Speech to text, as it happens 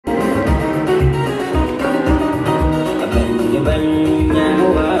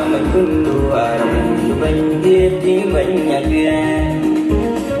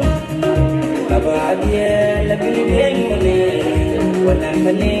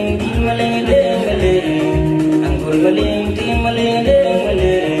maling ding maling anggur maling ding maling ding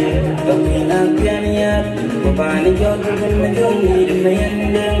maling tapi apian ya bapani jauh ben joni de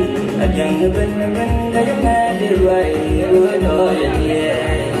mayandeng ajang ben gajah madirwai do ya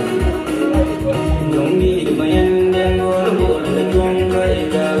joni de mayandeng bol de jong kai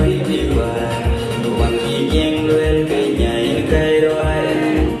gawi diwa wan ki jeng luel kai nyai kai roi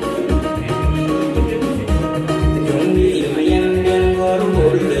joni de mayandeng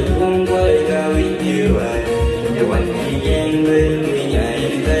bol de jong kai gawi diwa wan ki jeng luel kai nyai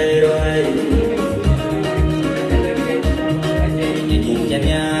kai roi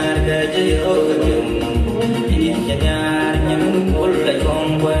Janyar da jayo jum, janyar nyam ul da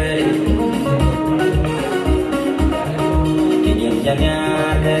kongway.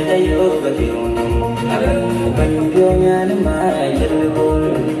 Janyar da jayo jum, alam banjonya nama jelbul.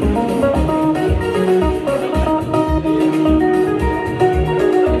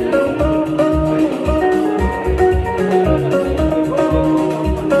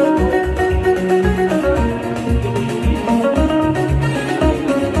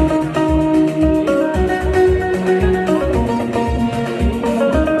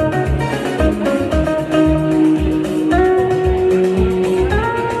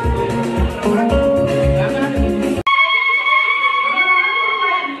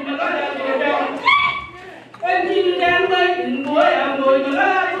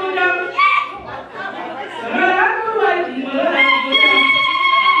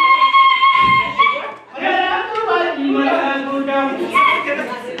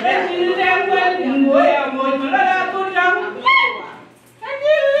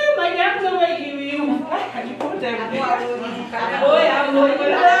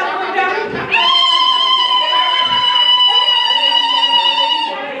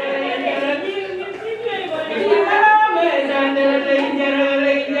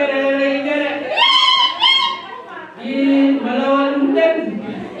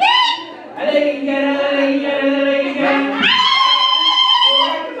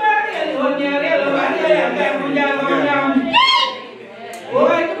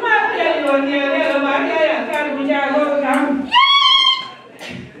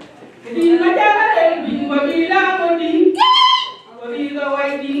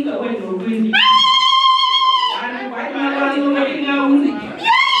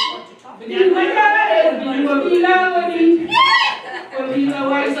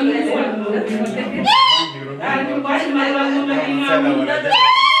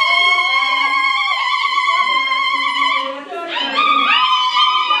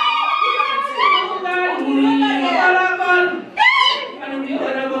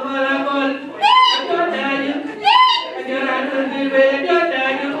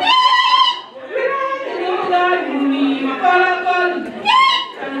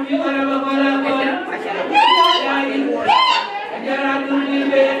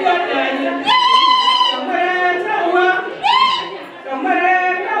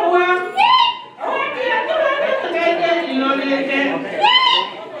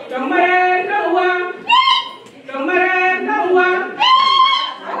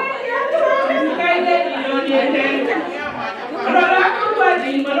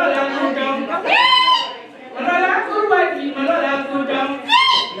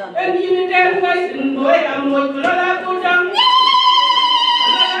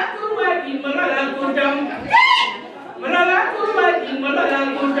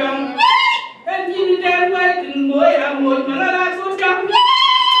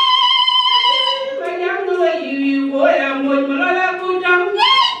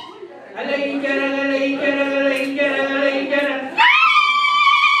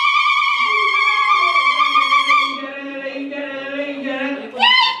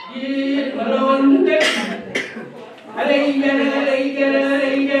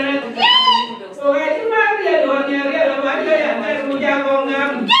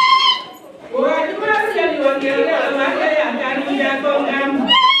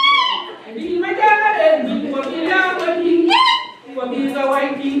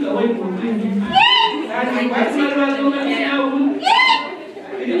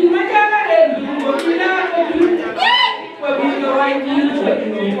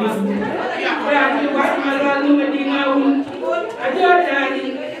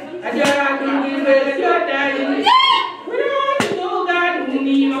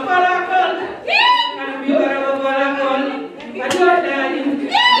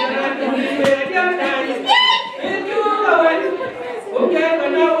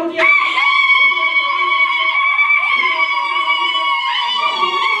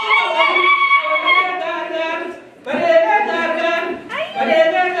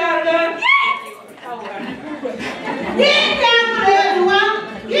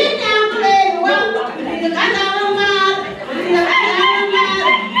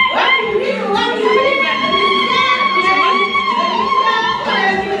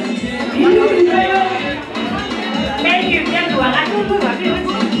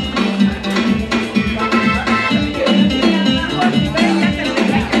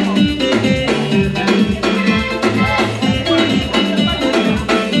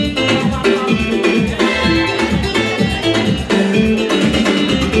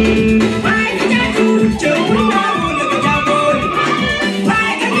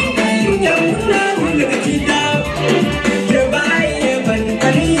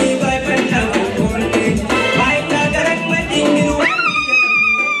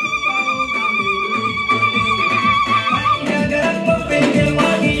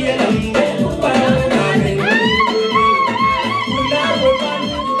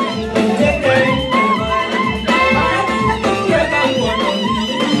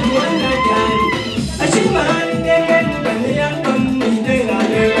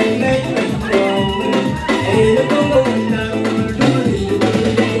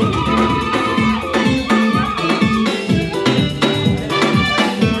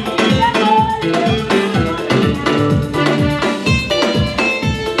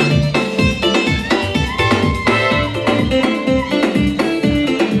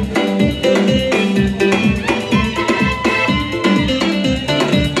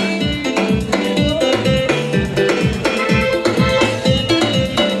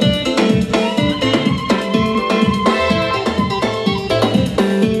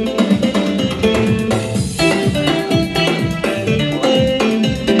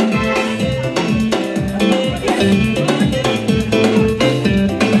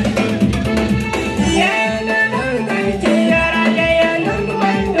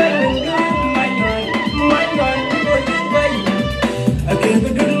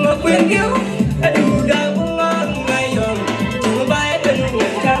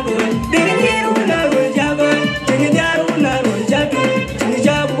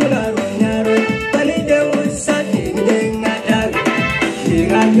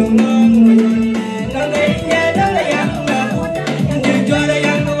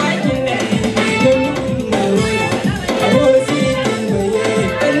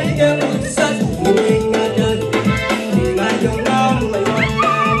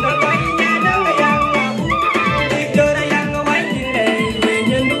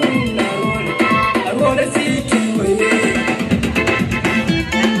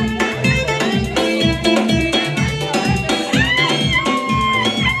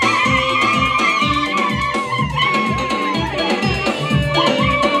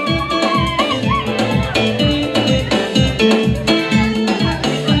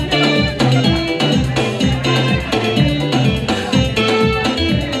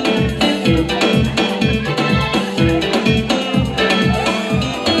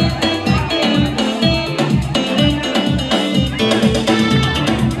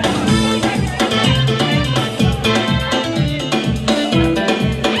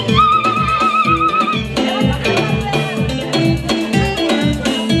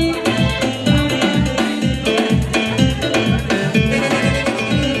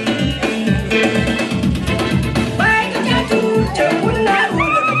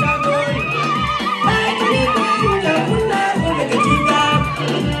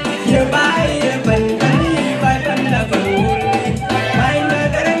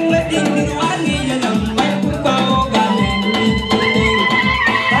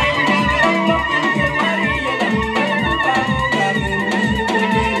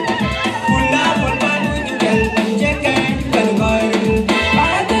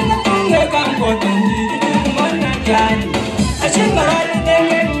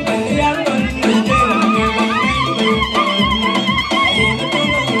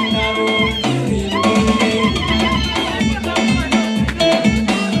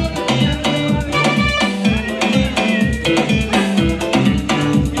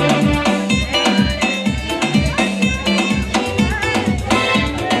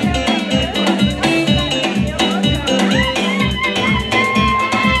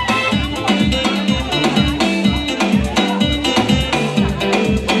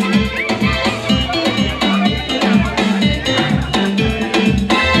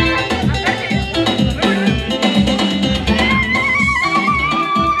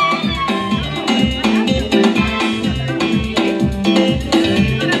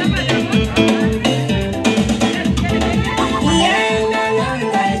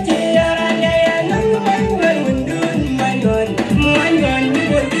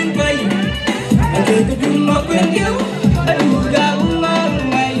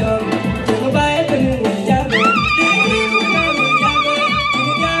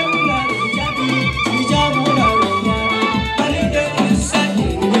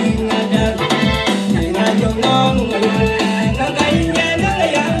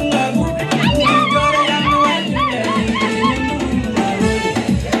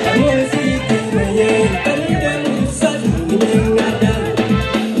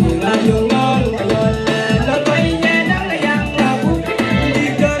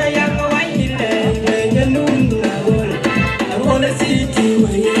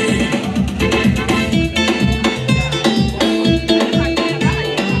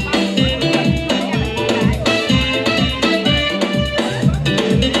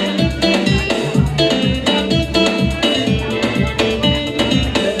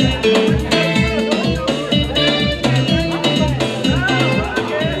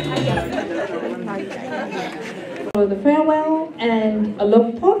 the farewell and a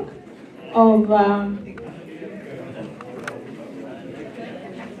lookbook of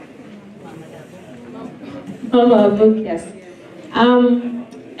Abuk, yes.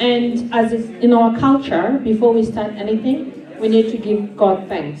 And as is in our culture, before we start anything, we need to give God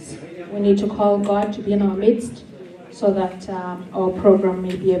thanks. We need to call God to be in our midst so that our program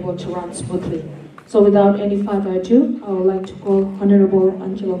may be able to run smoothly. So without any further ado, I would like to call Honorable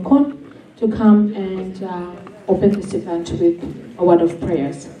Angelo Kon to come and open this event with a word of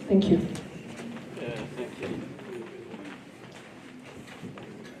prayers. Thank you.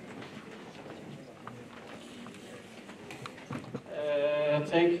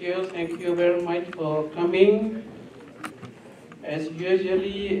 Thank you very much for coming. As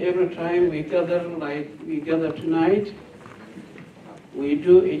usually, every time we gather like we gather tonight, we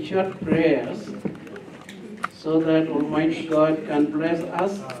do a short prayers so that Almighty God can bless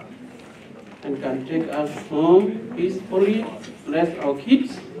us and can take us home peacefully, bless our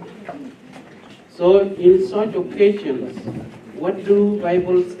kids. So in such occasions, what do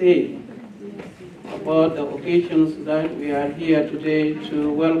Bible say about the occasions that we are here today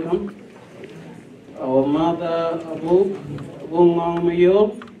to welcome our mother Abuk Ngong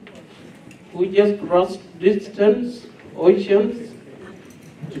Mayuol, who just crossed distance, oceans,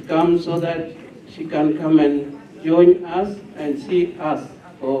 to come so that she can come and join us and see us.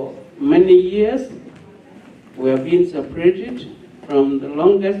 For many years, we have been separated from the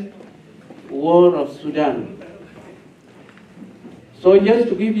longest war of Sudan. So just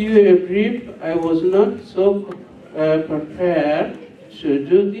to give you a brief, I was not so prepared to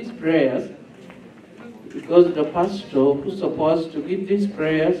do these prayers because the pastor who's supposed to give these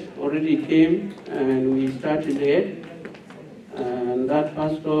prayers already came and we started it, and that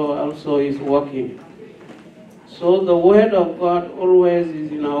pastor also is working. So the word of God always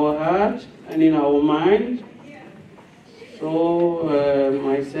is in our heart and in our mind. So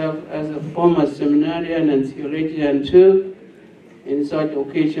myself as a former seminarian and theologian too, in such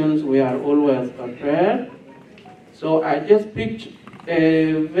occasions we are always prepared. So I just picked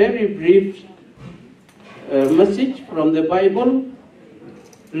a very brief message from the Bible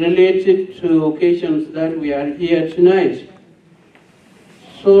related to occasions that we are here tonight.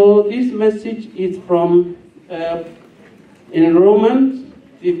 So this message is from in Romans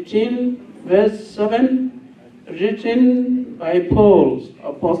 15 verse 7, written by Paul's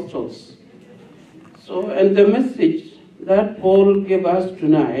apostles. So, and the message that Paul gave us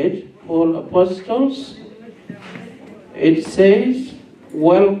tonight, Paul apostles, it says,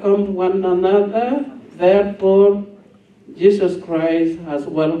 welcome one another, therefore Jesus Christ has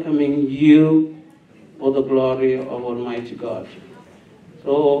welcoming you for the glory of Almighty God.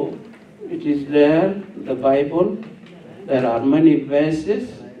 So it is there, the Bible. There are many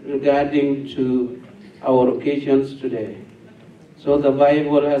verses regarding to our occasions today. So the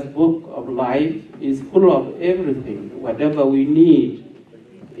Bible as book of life is full of everything, whatever we need,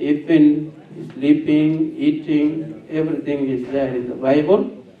 even sleeping, eating, everything is there in the Bible.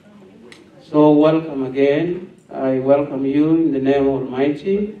 So welcome again. I welcome you in the name of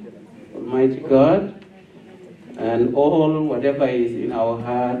Almighty God, and all whatever is in our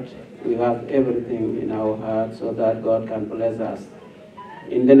heart, we have everything in our heart so that God can bless us.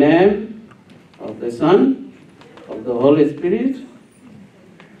 In the name of the Son, of the Holy Spirit,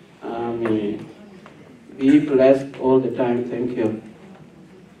 Amen. Be blessed all the time. Thank you.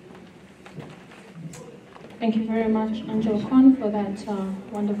 Thank you very much, Angel Kon, for that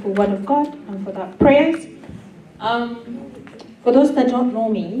wonderful word of God and for that prayers. For those that don't know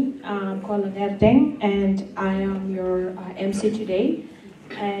me, I'm called Garamg, and I am your MC today.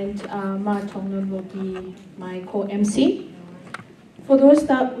 And Ma Tongnon will be my co-MC. For those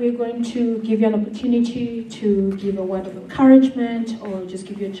that we're going to give you an opportunity to give a word of encouragement or just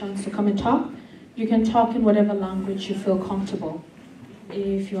give you a chance to come and talk, you can talk in whatever language you feel comfortable.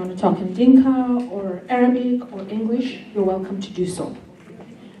 If you want to talk in Dinka or Arabic or English, you're welcome to do so.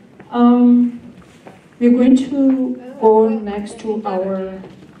 We're going to go next to our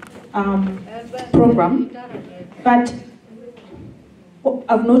program, but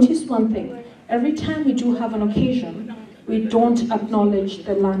I've noticed one thing. Every time we do have an occasion, we don't acknowledge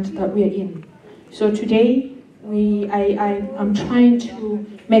the land that we're in. So today, I'm trying to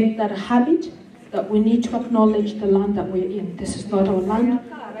make that a habit, that we need to acknowledge the land that we're in. This is not our land.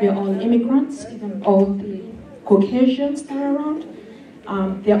 We're all immigrants, even all the Caucasians that are around,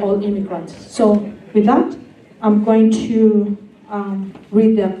 they're all immigrants. So with that, I'm going to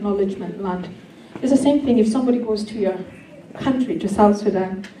read the acknowledgement land. It's the same thing if somebody goes to your country, to South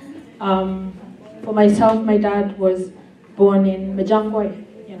Sudan. For myself, my dad was born in Majangway,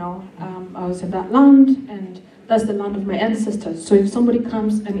 I was in that land, and that's the land of my ancestors. So if somebody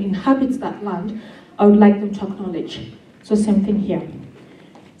comes and inhabits that land, I would like them to acknowledge. So same thing here.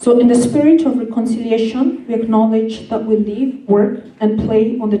 So in the spirit of reconciliation, we acknowledge that we live, work, and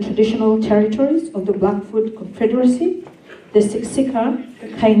play on the traditional territories of the Blackfoot Confederacy, the Siksika, the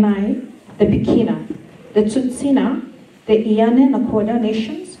Kainai, the Bikina, the Tsutsina, the Iane Nakoda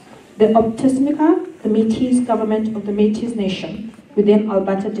nations, the Optismika, the Métis government of the Métis Nation within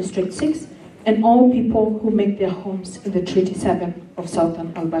Alberta District 6, and all people who make their homes in the Treaty 7 of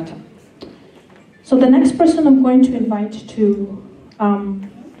Southern Alberta. So the next person I'm going to invite to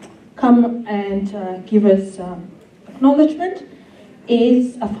come and give us acknowledgement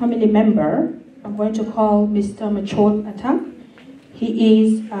is a family member. I'm going to call Mr. Machol Atak. He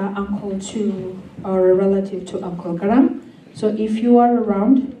is uncle to, or a relative to Uncle Garamg. So if you are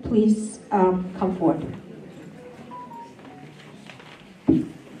around, please come forward.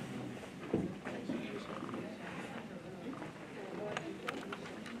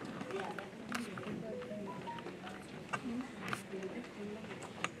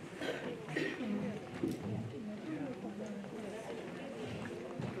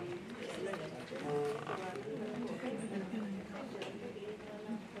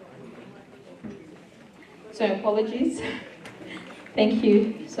 So apologies. Thank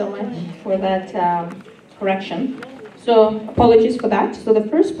you so much for that correction. So apologies for that. So the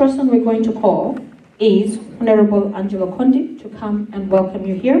first person we're going to call is Honorable Angelo Kondi to come and welcome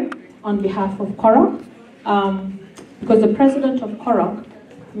you here on behalf of Korok. Because the president of Korok,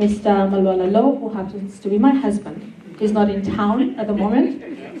 Mr. Malwala, who happens to be my husband, is not in town at the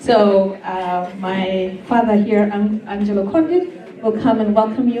moment. So my father here, Angelo Kondi, will come and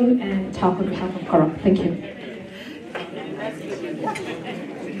welcome you and talk on behalf of Korok. Thank you.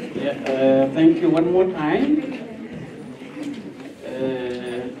 Thank you one more time.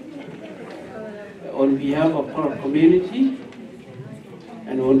 On behalf of Korok community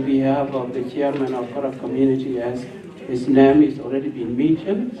and on behalf of the chairman of Korok community, as his name is already been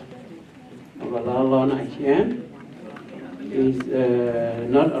mentioned, Nhomlaau Media, is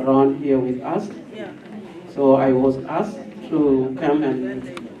not around here with us. So I was asked to come and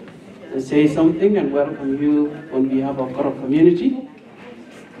say something and welcome you on behalf of Korok community.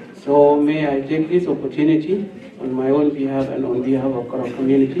 So may I take this opportunity on my own behalf and on behalf of Korok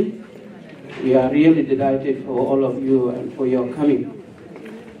community. We are really delighted for all of you and for your coming.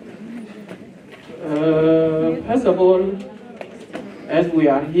 First of all, as we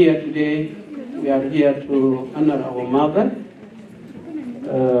are here today, we are here to honor our mother,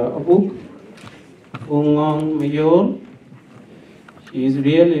 Abuk Ngong Mayuol. She is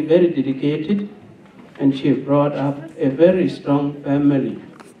really very dedicated and she brought up a very strong family.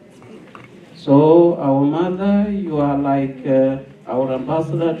 So our mother, you are like our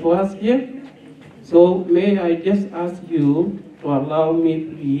ambassador to us here. So may I just ask you to allow me,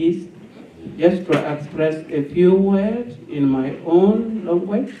 please, just to express a few words in my own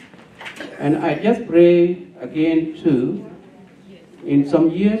language. And I just pray again too, in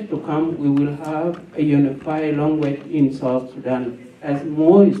some years to come, we will have a unified language in South Sudan. As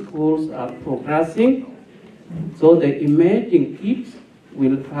more schools are progressing, so the emerging kids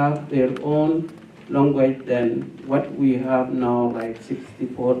will have their own language than what we have now, like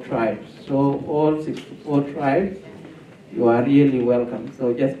 64 tribes. So all 64 tribes, you are really welcome.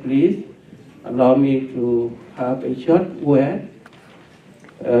 So just please allow me to have a short word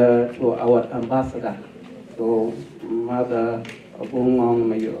to our ambassador, so Mother Abuk Ngong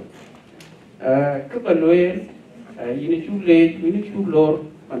Mayuol. Kubalwe, yini chule, yini chulor,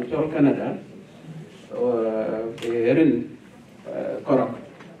 panchol Canada, erin Korok.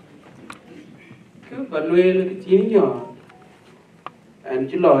 Kubalwe tinyo, and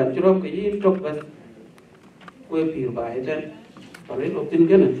chilo and chilom kayin tok bas, kwe pir ba etan, pare loktin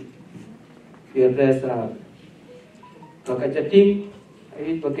gana, pir desa, kakachating.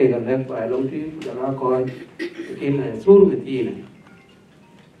 Ai pakai kalau buat long tu jangan kau mungkin suruh mesti ni.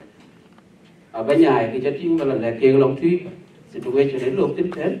 Banyak kita tinggal dalam lagi long tu situasi ni lok tu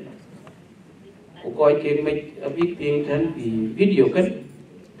kan. Kau kau mai abis tinggal di video kan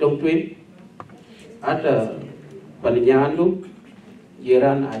long tu ada palingan tu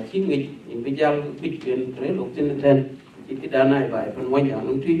jiran aci ngit inbijal bikin terus lok tu kan. Jadi dana ibai penwanya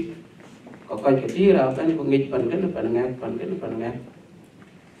long tu kau kau ketira kan pengit pankan pangan.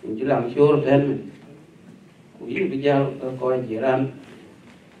 Chỉ làm sure thêm quý bây giờ coi chỉ ran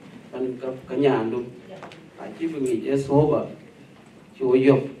anh cả nhà luôn phải chỉ vì nghĩ cho số vợ chúa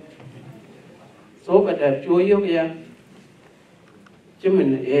yêu số vợ đẹp chúa yêu kìa chứ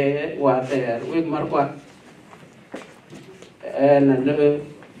mình hòa tè với mar quạt là nơi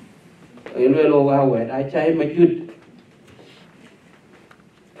Ilwe lo ga we da chai ma jut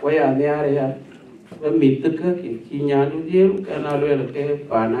wa ya ne are ya wa mi tức ki chi nya du die ka na le ke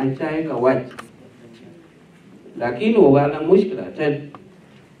pa na chai ka wa lakini wa la mushkila ten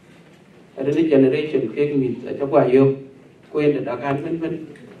ada ni generation ke mi ta kwa yo quên da kan men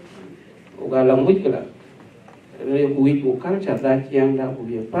wa la mushkila ne hui ku culture da chiang da ku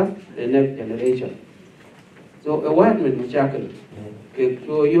ye pass the next generation so a wide men machakal ke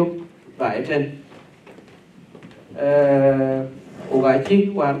to yo phải trên và chi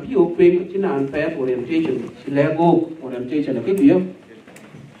quan ví dụ phim chỉ là anh phải orientation chỉ lego orientation là cái gì không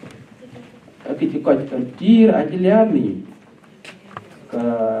cái chỉ còn chỉ là chỉ là mình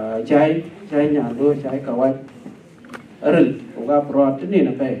cái trái nhà đôi trái cả quay rồi và pro thế này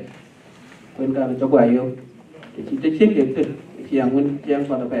là phải quên cả cho quay yêu thì chỉ tới chiếc điện tử thì hàng nguyên chiang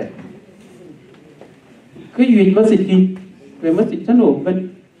vào là phải cái gì mất gì về mất gì chất nổ bên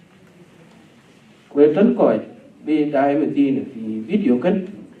quê tấn còi bị đại mà tin thì video cân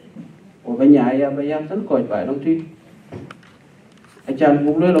của bên nhà ya bây giờ tấn còi phải đông tri anh chàng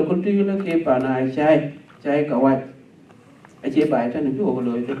cũng nói là con tri là cái bà này trai cả quay anh chế bài cho nên chú hồ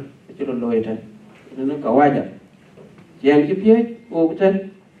lôi thôi chú đồ lôi thôi nó cả quay rồi chàng chế phía ô chân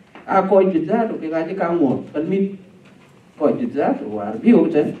coi chụp ra rồi cái gái chế cao một phân min coi chụp ra rồi và video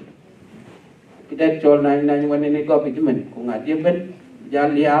chân cái đây cho này quan này có bị cho mình cũng ngại tiếp bên gia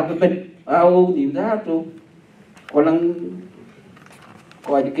lia bên ao nhìn ra rồi còn đang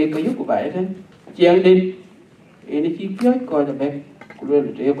coi cái giúp của bạn thế chiang đi nó chi tiết coi là bé rồi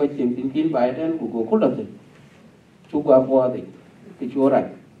để coi chuyện tin bài thế của có lập gì chú qua qua thì cái chúa này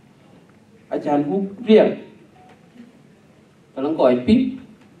anh chàng cũng riêng còn đang coi pip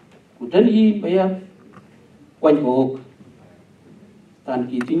của trấn y bây giờ quanh cổ tàn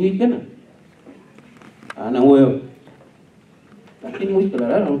kỳ suy nghĩ chết này nó nhiều là cái mũi là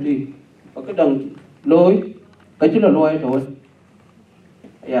rất là gì và cái đằng lối cái chứ là lối rồi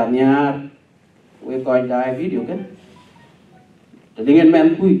ở nhà quay coi đài video cái thì tiếng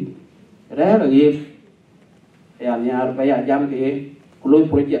men thui rất là ghê ở nhà bây giờ jam cái lối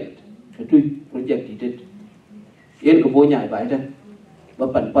project cái thui project thì thế yên của bố nhảy vậy đây và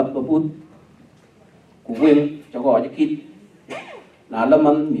bận bận và phun của nguyên cho gọi cho kít là lâm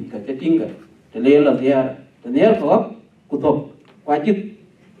ăn mịt cả cái tiếng cả thì lên là gì à thì nếu có cụ thuộc qua chức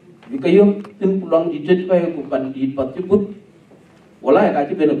vì cái yêu tin lòng gì chết về của bạn đi bắt chước bút, hoặc là cái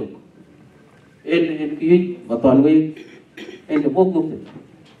chứ bên được, em cái và toàn cái em được vô cùng,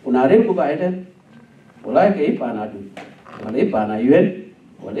 của nào đấy của bạn đấy, hoặc là cái bạn nào được, hoặc là bạn nào yên,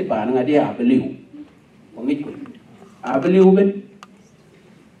 hoặc là bạn nào đi à bên liu, có nghĩ của à bên liu bên,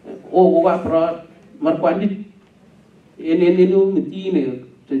 ô qua pro mặt quan đi, em nó người chi này,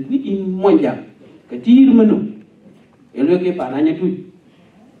 thì quý chi mọi dạng, cái chi mà nó, em lấy cái bạn này thôi.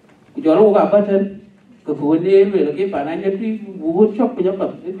 Cho nó gặp bắt thân cái phụ huynh về là cái bản anh ấy vụ chọc cái nhập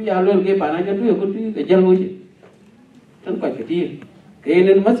bây giờ luôn cái bản anh ấy có cái chân luôn chứ chân phải cái gì cái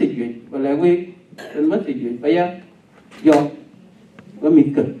nên mất sự chuyện và lại quy nên mất sự chuyện bây giờ do và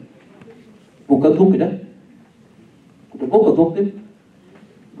mình cần một cân thuốc cái đó một bốc cân thuốc đấy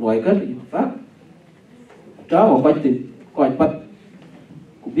loại cái gì pháp cháu vào quanh thì coi bắt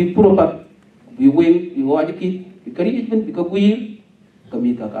bị pro bắt bị quên bị gọi cho kia bị cái gì mình bị cái quy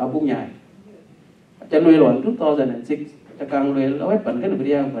kami ka Abuk Ngong Mayuol nuôi 2006 ta kang nuôi lawat pan kan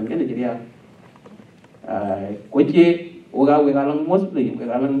beriang pan kan jadi kunci uga lang muslim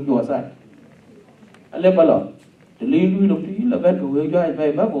lang juasa ale balo teli lui lo ti la bet ko yo ai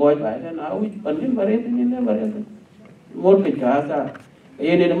bai ba boy bai na au pan kan bare ni ne bare mor ke ka sa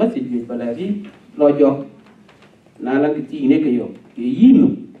ye ne ma si ji bala ri lo jo na lang ti ne ke yo ke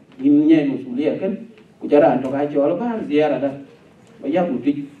yin nye musulia kan ku jara to ka jo lo ba ziara da bây giờ một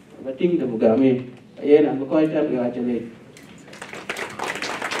trích và trinh được một Garamg M vậy là coi cho người cho lên.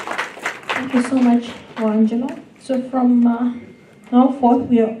 Thank you so much, Angelo. So from now forth,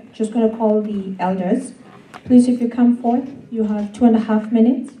 we are just going to call the elders. Please, if you come forth, you have 2.5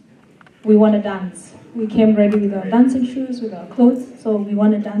 minutes. We want to dance. We came ready with our dancing shoes, with our clothes, so we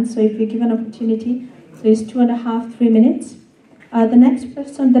want to dance. So if you give an opportunity, please 2.5, 3 minutes. The next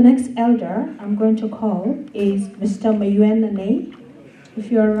person, the next elder I'm going to call is Mr. Mayuol. If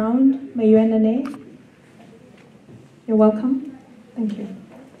you're around, Mayuol, you're welcome. Thank you.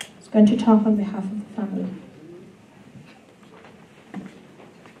 He's going to talk on behalf of the family.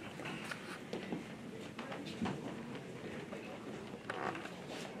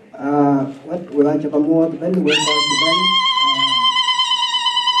 What we want to come more Ben, we want to Ben.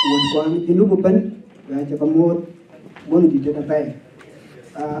 What one in Luban, we want to come more. One did the pay.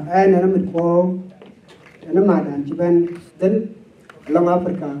 And I'm at call and a man and Japan, then Long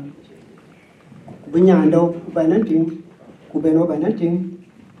Africa, bunyando bananting kubeno bananting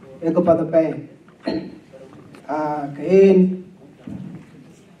eko patape kain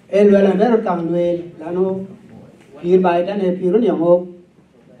elwela ndero tangwe lano pir baidan e pirun yango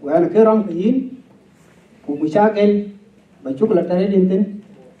wana kerom kin ku buchakel bachuk la tare dinten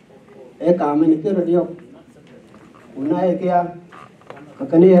e kamen ke radio una e kya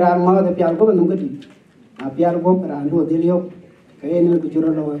kakane ran ma de pyal ko bandung kadi a pyal ko randu delio kain ku churo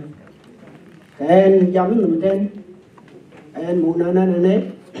lo kain jam num den en munana ne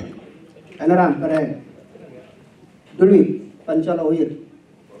anaran pare dului panchala oir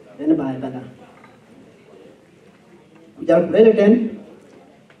ene bai bana jal pare den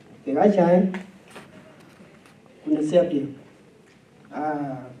ke ga chai kuna siap dia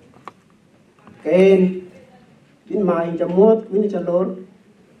kain in mai jamot win chalor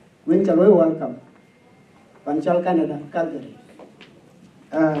welcome panchal Canada Calgary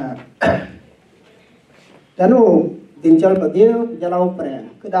tanu dinchal padio jalau pre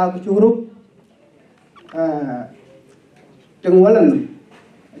kedau kucuruk tengwalan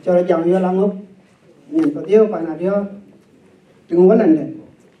cara jang yo langup nyen padio panadio tengwalan de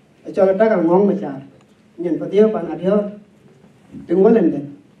cara Garamg ngong macha nyen padio panadio tengwalan de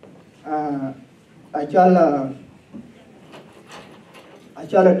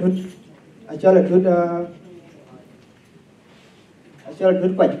achala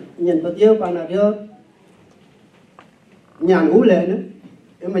tut quạch nyen padio panadio nhàn ngủ lệ nữa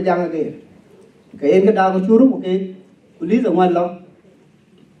em mà giang cái em cái đau có chú rút cái lý rồi ngoài lo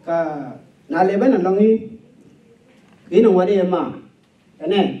cả nãy lấy bên là lo nghi cái nó ngoài đi em mà cái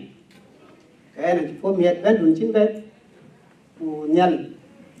này có miệt bên đường chín bên nhàn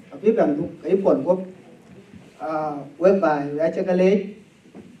ở phía gần cái quần quốc web bài về cho cái lấy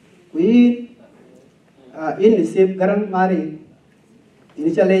quý in ship Garamg mari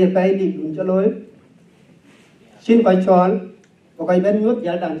ini chale pai di kun chaloi xin quay tròn và quay bên nước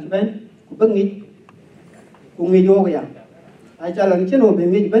giải đàn bên cũng bất nghỉ cũng nghỉ vô kìa ai cho lần trên hồ bị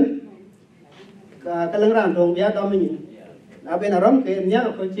nghỉ bên cái lần ràng trồng giá đó mình đã bên nào rắm cái em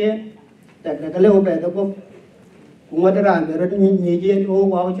nhớ có che tại cái lêu bè đó cũng ở đây ràng rồi nhỉ gì ô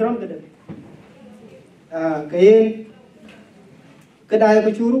vào chứ rắm cái đấy cái đai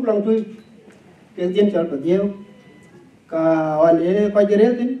có chú rút lòng tôi cái tiền chọn được nhiều cả hoàn để quay chơi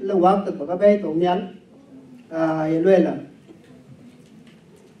đấy là quăng từ các bé tổng nhắn hiện luôn là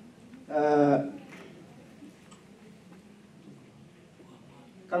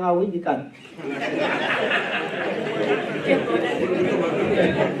căng ao gì cần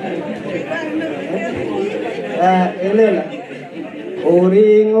hiện luôn là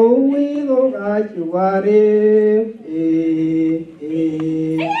ori ngui go ga chuare ye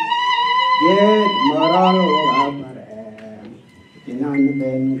maral ga pare kinan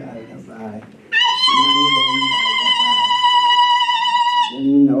ben ga bai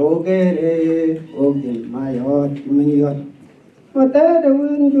Ogere ogil mayot miyot mata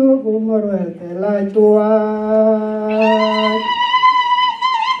dawin jo gumorwel tela chuat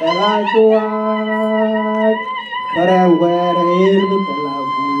barang werir tela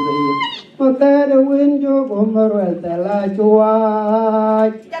guri mata dawin jo gumorwel tela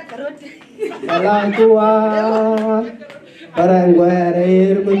chuat barang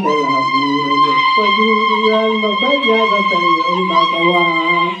werir tela guri Pajudian babaya batayong bakawa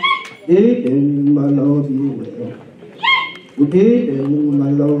Didin malobiwe Didin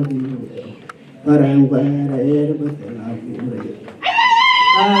malobiwe Barang barer batalabiwe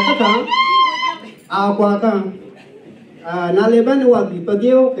Tata Aqua kang Naliban wagi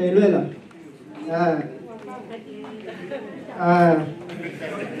pagyo kay Luela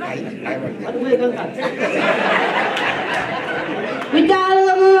Ano may kanta? Bujal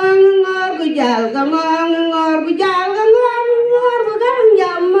ka ngor bukan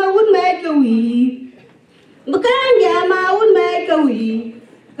jam maun me kawi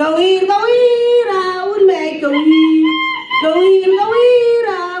raun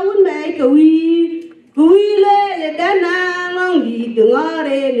me kawi le dana ngong di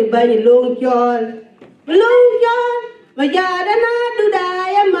dengare ni bani long chol ma jada na du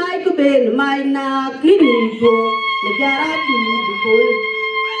daya mai ku ben mai na kini go ma jara tu dukul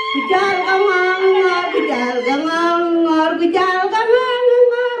Bujal ka ngor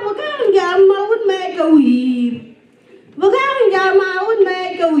bukan jam maun me kawi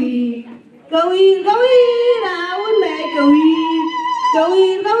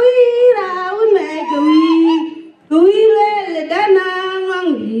raun me kawi le dana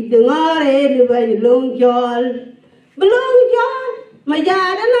ngong di dengare ni bani long chol ma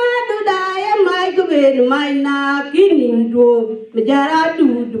jada na du daya mai ku ben mai na kini go ma jara tu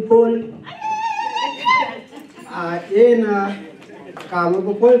dukul en kama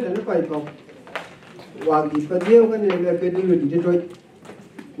ko pol tan ko ko wa gi pa dio kan le pe du di to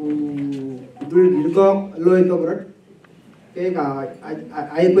ku du di go loi to rat ke ka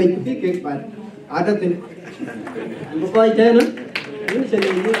ai ko ti ke ba ada tin ko ko ai na ni se ni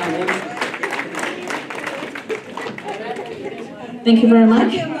ni ane. Thank you very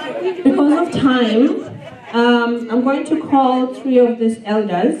much. Because of time, I'm going to call 3 of these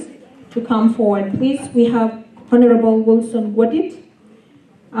elders to come forward. Please, we have Honorable Wilson Wadit.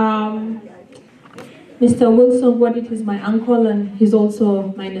 Mr. Wilson Wadit is my uncle and he's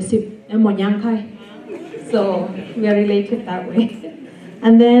also my Nasib Emonyankai. So we are related that way.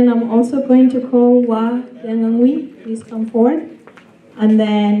 And then I'm also going to call Wa Yangangwi. Please come forward. And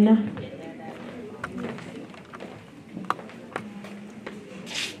then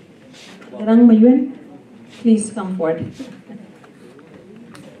Garamg Mayuol, please come forward.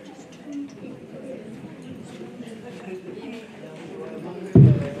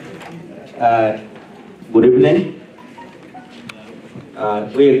 Good evening.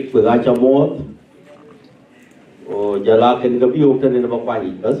 We got your more. Jala can give you ten about 5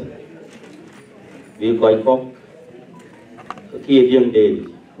 years. We quite cock. Key young day,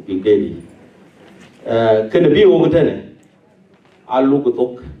 big day. Can be over 10. I'll look at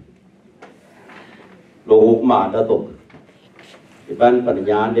talk. Look, ma, that talk. The band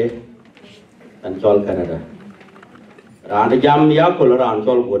Panayande and Chol Canada. Rand a jam yakul around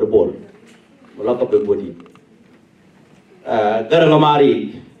Chol with the ball. Lock up the body.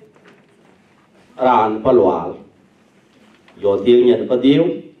 Garamg Ran Palwal. Your thing at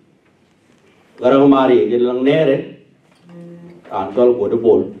Padio. Garamg in Langnere. And Chol with the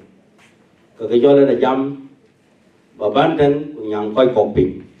ball. Kakajol and a jam. Babantan, young koi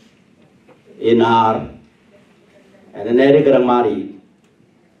coping. In our and an Eric Garamg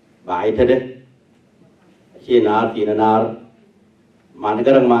by today. She in an hour. Man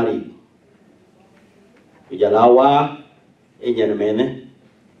Garamg Jalawa, Asian men,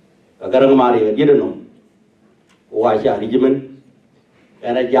 a Garamg, a Girdano, watch a regiment,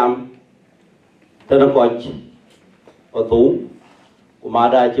 and a jam, turn a coach, or two,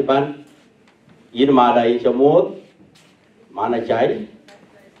 Umada Japan, Yinmada in Chamot, Mana Chai,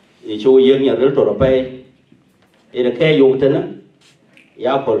 you show young and little pay, in a K. Yotana,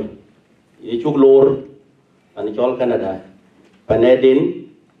 Yapol, you took lore, and Chol Canada, Panedin,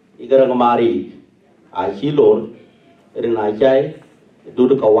 Garamg. I see Lord, in I chai, do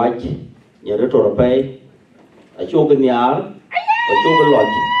the kawach, near the Torape, a choke in the hour, a choke a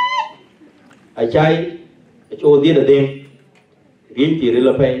lodge. I chai, a choke the other day, green tea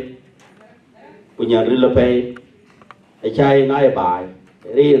rillape, punya rillape, a chai nigh by,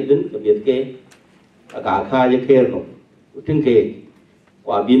 a reason to be a cake, a kaka kerno, tin cake,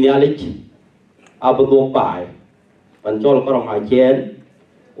 or binialich, Abuk Ngong by, Panchol from my chair,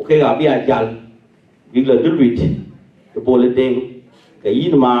 okay, I'll be a jal. Big little bit, the bulleting, the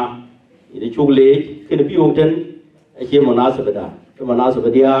Yinma, the chocolate, can be open, a Monasabada, the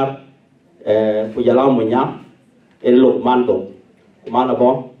Monasabadiar, Pujalam Munya, a look manto,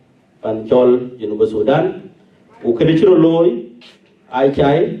 Manabo, and Chol, Sudan, who can it loy, I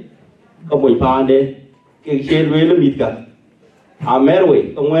chai, come with Pande, King Shade Will Mitka. A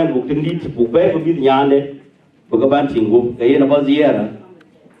merway, come when who can lead to Bubek with Yane, Bugabanting, Gayan about the era,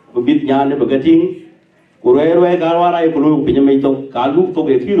 Bubit Yane, Bugating. Kurere Garwana, I blew Pinamato, Kalu took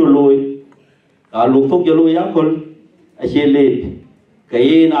a kilo loy, Kalu took yellow yakul, a she late.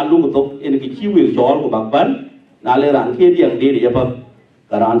 Kayin Alu took in a kiwi shawl of Bakban, Nale and Katie and Lady above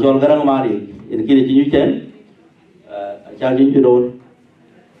Karanjol Garamg in Kiri Ten, a charging you know.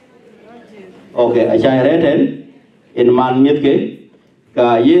 Okay, a child read in Man Mitke,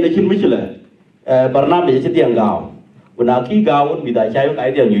 Kaye the Kin Michela, Barnabas is the young gal. When I key gown with a child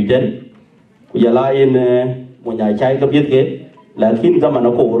idea new ten. Kujala in Munya Chai Kabit, Lakin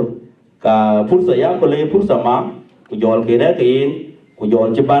Zamanakor, Ka Pursa Yakole Pursama, Kujol Kedakin,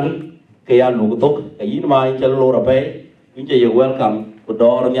 Kujol Japan, Kaya Lutok, Kayinma, Chalora Pay, which you welcome,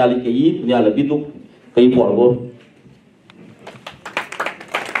 Kudor Nyali Kayi, Nyala Bitu, Kay Porgo.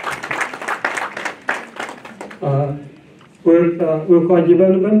 We're quite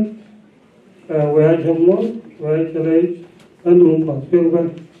development, we had some more, we had the and room for silver.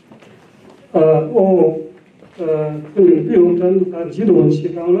 Cái biểu thân là chỉ đồ chỉ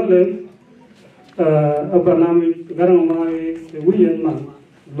cao nó lên ở Việt Nam Garamg cái quy định mà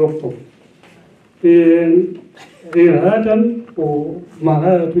lục tục thì ở trên của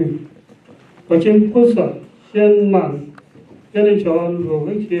mà thì ở trên cơ sở trên mạng cho nên chọn rồi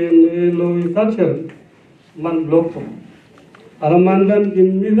cái chuyện lôi phát triển mạng lục tục ở làm ăn đơn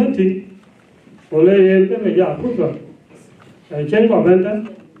kinh mi rất thì Oleh yang tu meja aku tu, chen kau benda,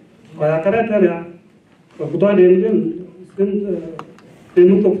 kau yang kerja tu ya, kau tua dia kan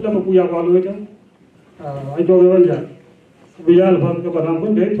tenu tu pula aku yang kalau itu, itu orang je, biar lepas tu barang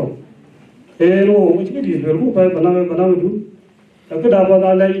pun dia itu, lo macam ni dia lu pai barang tu, tapi dapat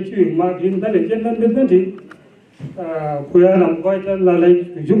ada itu, mak dia dah chen dan benda ni, kau yang nak kau itu lalai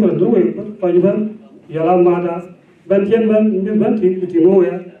juga tu, kau juga jalan mana, bantian banti tu tino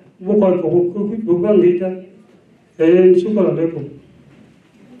ya. Bukan bukan kita, syukur.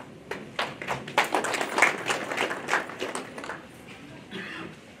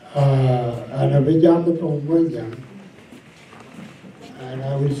 Ana bijam tu monjang, and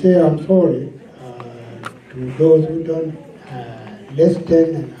I will say I'm sorry to those who don't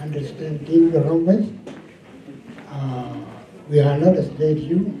listen and understand the language. We are not a state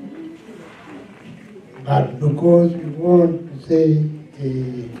you, but because we want to say a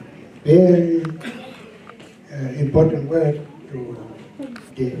very important word to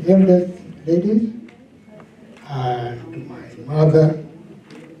the eldest ladies and to my mother,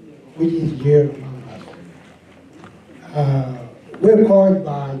 which is here among us. We're called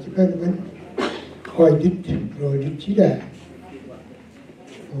by Japan, called it, or did Chida,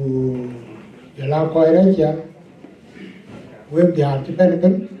 who the La Coiraja, with the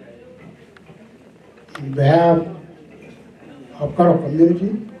Japan, in behalf of our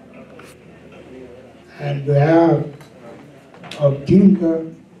community, and behalf of Dinka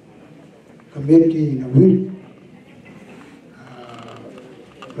community in a week.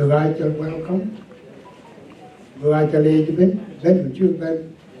 We like to welcome. We like to let you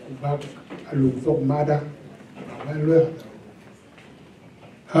back a look for mother. And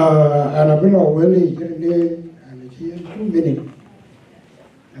I will always and she is 2 minutes.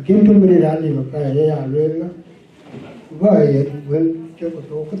 I came 2 minutes early, but I will. Why will just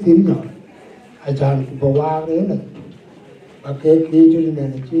go to the I can't go out there. I can't be to the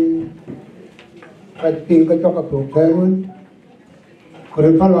energy. I think I talk about parent.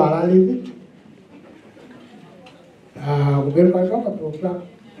 Couldn't follow our living. We will talk about that.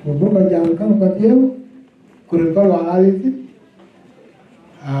 We will go come but you couldn't follow our living.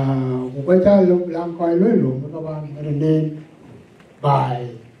 We will tell you, Lam Coy Lulu, name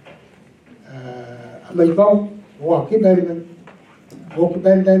by America, walk in walk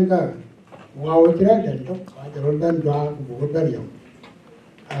Bendenga. Wow, it's right then. I don't know what would be young.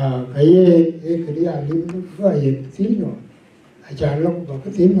 A career living for a senior. I shall look for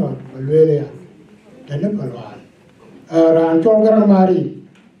a senior, Valeria, the number one. And told Garamari,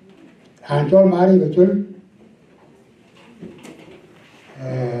 and told Mary the children.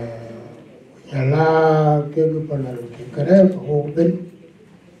 Yala gave up on a career open.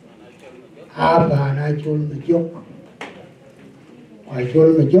 Abba and I told the joke. I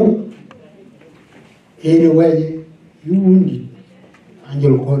told the joke. Anyway, you wounded and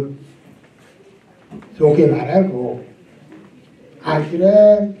you'll go. So, okay, I'll go. I should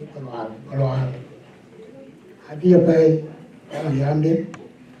have I be a pay, I am there.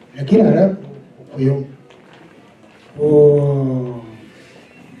 I can't have for you. Oh,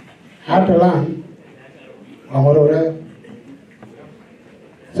 after land, I'm over.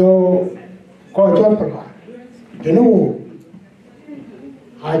 So, call Chopper. You know,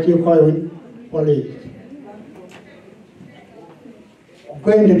 I should call police.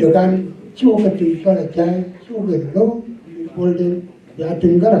 When the gun, chú cái chuyện cho là trai, chú cái lố, bồi đêm, nhà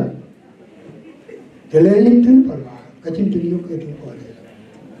từng Garamg, thì lấy những thứ phải là cái chuyện tình yêu cái thứ phải là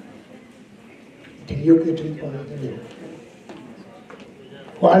tình yêu cái thứ phải là cái điều,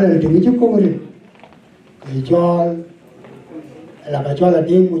 qua lần tình yêu có cái gì, để cho là phải cho là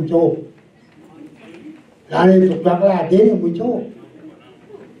đêm một chỗ, là nên tục bạc là đêm một chỗ,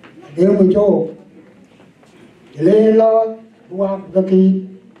 thì lấy lo qua cái kỳ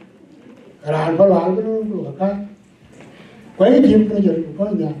Garamg phải làm cái đó cái quấy chim cái chuyện của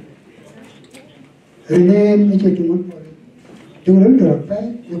con nhà nên cái chuyện chúng nó được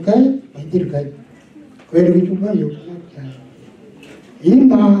cái phải được cái quay được chúng nó dùng ý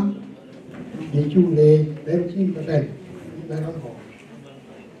mà để chúng này bên chim cái bên nó họ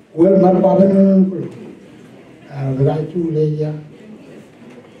quên mất qua bên người chúng này ya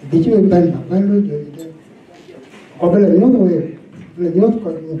cái chuyện bên mà bên đối chuyện đấy có bên là nhốt thôi là nhốt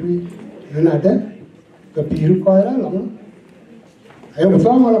còn người là đấy cái biru coi đó lắm ai cũng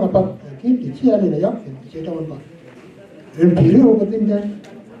sao mà là cái cái chia này là dốc thì chia đâu mà nên biru cái tin đấy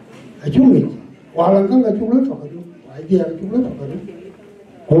ai chung mình hoặc là các chung lớp hoặc là ai đi chung lớp hoặc là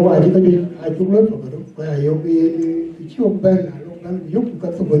hoặc là chỉ có đi ai chung lớp hoặc là phải ai yêu cái chiếu bên là lúc đó giúp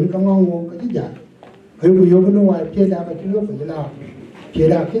cái số bệnh cái ngon cái gì vậy cái yêu cái ngoài chia ra cái chung lớp phải là chia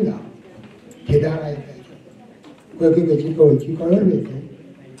ra cái nào chỉ đã ai quay cái chỉ còn chỉ có lớn vậy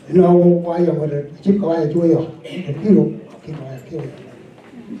nó qua giờ mà chỉ có ai chui rồi cái lúc cái cái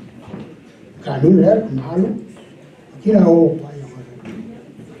cả núi lớn mà lúc chỉ là ô qua giờ mà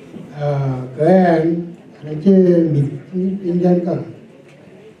cái anh chứ mình kinh doanh cả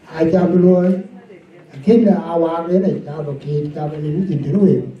ai cha luôn khi là áo cái này cha bảo khi cha bảo những gì thế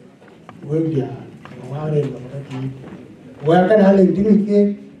rồi với giờ áo đây là cái qua cái đó lên tiếng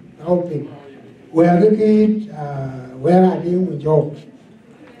kia không thì qua cái qua là đi một chỗ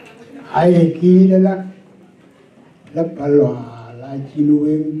ai kia đó là palwa la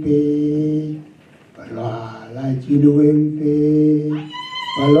chinueng pe palwa la chinueng pe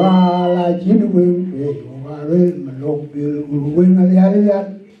palwa la chinueng pe ngare malok bil uweng alialian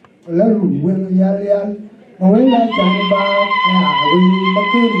la uweng alialian ngoi la chan ba ya wi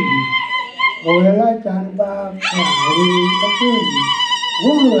bakin ngoi la chan ba ya wi bakin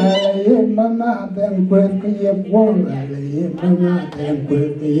wong la ye mama ben kwen ke ye wong la ye mama ben kwen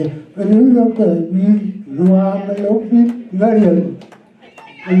ke ye nu lo ke ni lua ma lo bi ngariel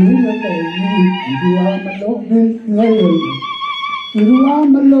nu lo ke ni lua ma lo bi ngariel lua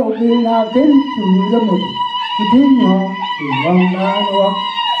ma lo bi na ken chu de mo ti ngo ti ngong na no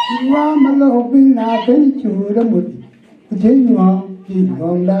lua ma lo bi na ken chu de mo ti ngo ti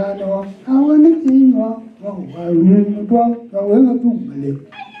ngong na no awan ti ngo wong wa yin tuang ka wen tu ma le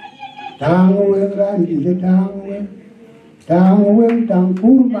tang wen ran di de tang wen tang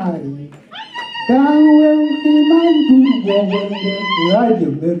pur mai tang wen ki mai du go wen de la de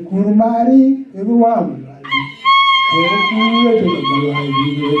be kur mari e wa ma li ke ku le de ma la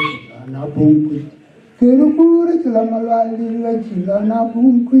li na bum ku ke ku le de ma la li le chi la na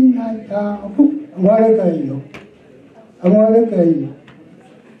bum ku na ta fu wa le ka yo amore ka yo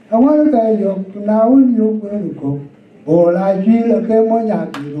amore ka yo na un yo ku ko bo la ji le ke mo nya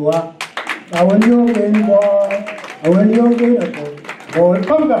ki wa I want you in boy. I want you in a boy.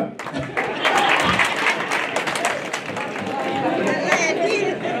 Come back.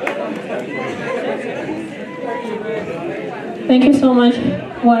 Thank you so much,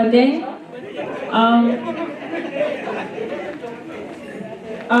 Wade.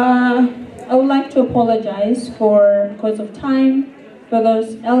 I would like to apologize because of time, for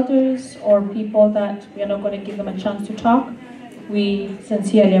those elders or people that we are not going to give them a chance to talk. We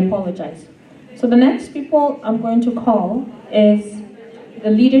sincerely apologize. So the next people I'm going to call is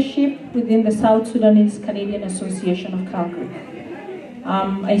the leadership within the South Sudanese Canadian Association of Calgary.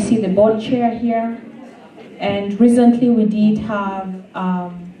 I see the board chair here, and recently we did have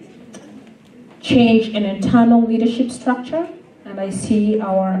change in internal leadership structure, and I see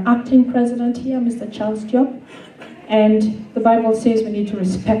our acting president here, Mr. Charles Diop, and the Bible says we need to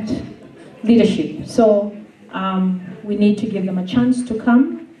respect leadership. So we need to give them a chance to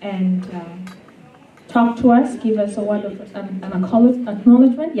come and talk to us, give us a word of an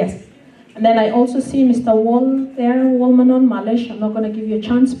acknowledgement. Yes. And then I also see Mr. Wall there, Wallmanon Malish. I'm not going to give you a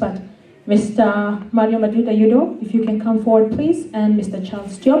chance, but Mr. Mario Maduda Yudo, if you can come forward, please. And Mr.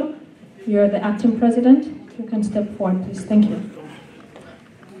 Charles Diop, you're the acting president. You can step forward, please. Thank you.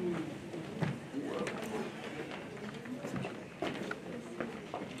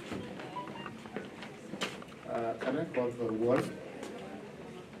 Can I call for Wall?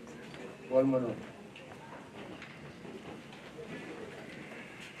 Wallmanon.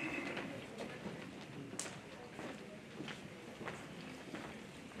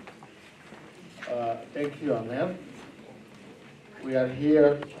 Thank you, Amel. We are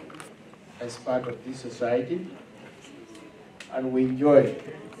here as part of this society, and we enjoy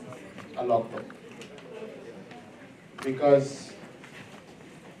a lot of it because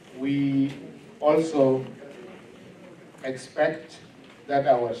we also expect that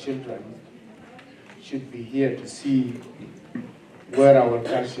our children should be here to see where our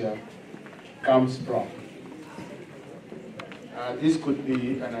culture comes from. This could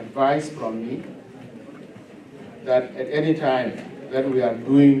be an advice from me that at any time that we are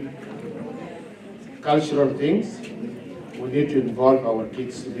doing cultural things, we need to involve our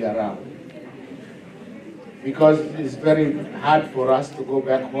kids to be around. Because it's very hard for us to go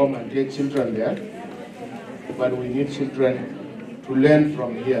back home and take children there, but we need children to learn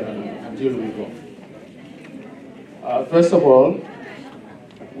from here until we go. First of all,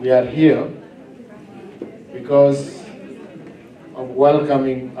 we are here because of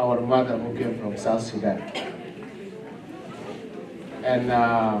welcoming our mother who came from South Sudan. And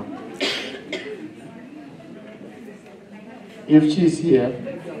if she's here,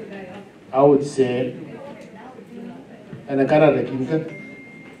 I would say, and Canada,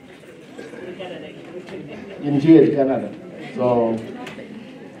 in here, Canada. So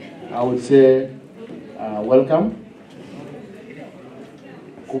I would say welcome.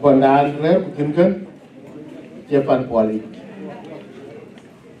 Kubandan re kutinkan Japan Poli.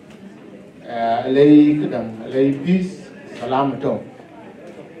 Alay kadang alay peace salam to.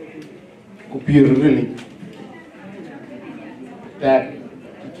 Kupir really. That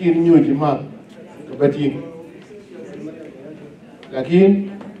kin nyu jimak kebatin.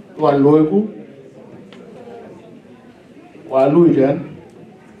 Lakin tuan loiku wa lui dan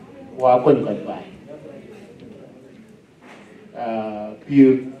wa kon kat bai.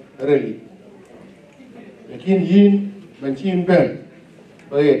 Pure really. Lakin yin manchin ben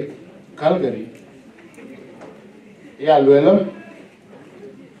baik Calgary ya luela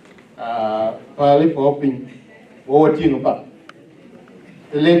pali poping woting pa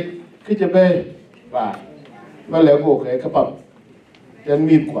le kijabe ba mala go ke kapap dan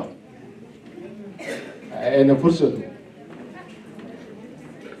mi kwa ena fursa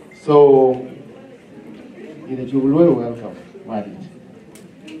so ina jubulu welcome Madi.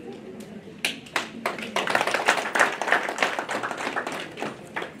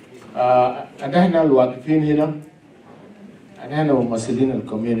 أنا هنا الواقفين هنا أنا هنا ممثلين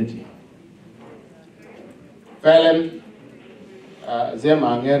الكوميونتي فعلا زي ما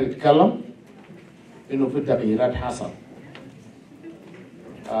غير يتكلم إنه في تغييرات حصل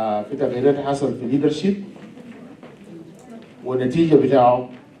في تغييرات حصل في الليدرشيب والنتيجة بتاعه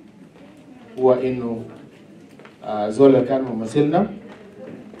هو إنه زول كان ممثلنا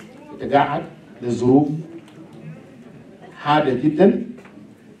يتقاعد لظروف حادة جدا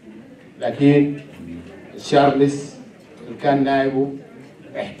لكن شارلز كان نائبه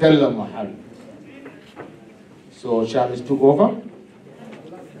احتل محله. So Charles took over,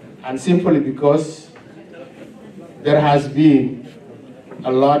 and simply because there has been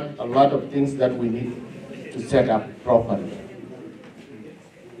a lot of things that we need to set up properly.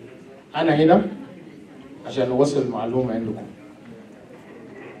 أنا هنا عشان نوصل المعلومة عندكم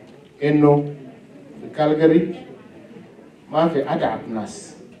إنه في كالجاري ما في أدعب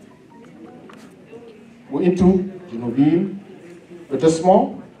ناس. وانتوا جنوبيين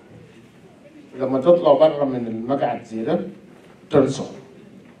بتسمعوا لما تطلعوا برا من المقعد زي ده تنسوا.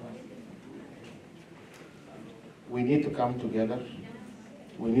 We need to come together.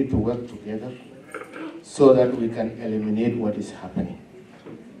 We need to work together so that we can eliminate what is happening.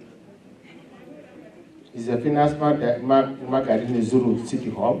 إذا في ناس ما قاعدين يزوروا City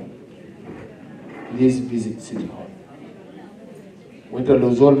Hall, please visit City Hall. وانت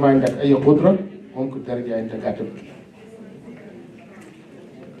لو زول ما عندك أي قدرة ممكن ترجع انت كاتب.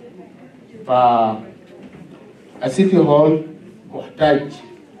 السيتي هول محتاج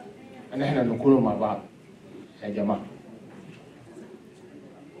ان احنا نكون مع بعض يا جماعه.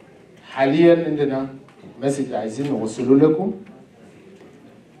 حاليا عندنا مسج عايزين نوصله لكم،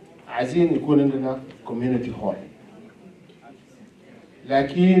 عايزين يكون عندنا كوميونتي هول،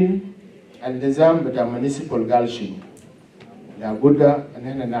 لكن النظام بتاع مونيسيبال قال شنو؟ لابد ان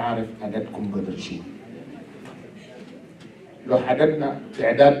احنا نعرف عددكم قدر شنو. لو حددنا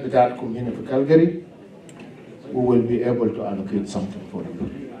التعداد بتاعتكم هنا في كالجاري we will be able to allocate something for you.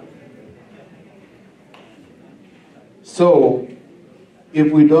 So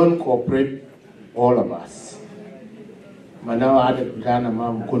if we don't cooperate all of us معناه عدد بتاعنا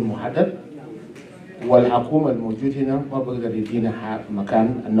ما بكون محدد، والحكومة الموجود هنا ما بقدر يدينا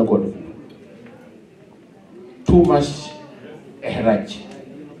مكان نقعد فيه. too much إحراج.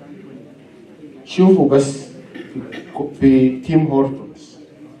 شوفوا بس في تيم هورتونز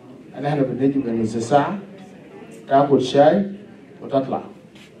أنا هنا بنجي بنص ساعة تاكل شاي وتطلع،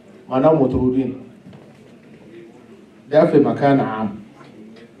 ما نام مطرودين. ده في مكان عام،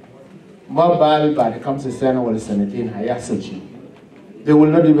 ما بال بعد 5 سنة ولا سنتين هيحصل شيء. They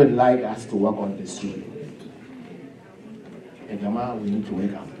will not even like us to work on the street. يا جماعة we need to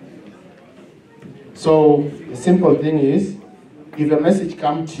wake up. So the simple thing is, if a message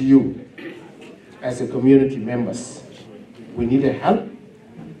comes to you as a community members, we need a help,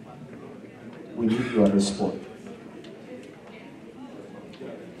 we need your response.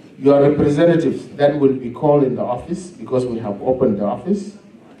 Your representatives that will be called in the office, because we have opened the office,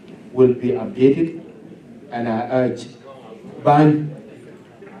 will be updated, and I urge ban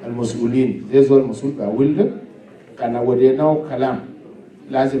المسؤولين زي زول مسؤول بأولده كان وديناه كلام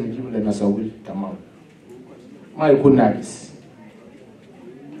لازم يجيب لنا سويل تمام ما يكون ناقص.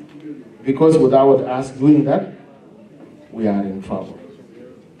 Because without us doing that, we are in trouble.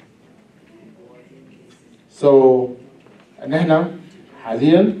 So نحن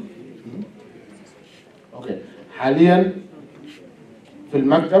حاليا حاليا في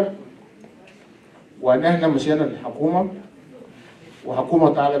المكتب، ونحن مشينا للحكومة وحكومة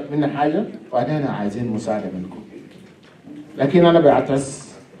طالب منا حاجة وأنا عايزين مساعدة منكم. لكن أنا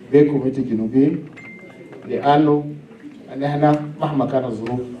بعتز بكم أنتوا الجنوبيين لأنه أن إحنا مهما كانت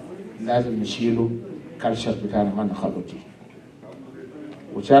الظروف لازم نشيلوا كالشر بتاعنا ما نخلطه.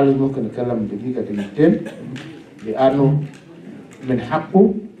 وشارلز ممكن نتكلم دقيقة دقيقتين لأنه من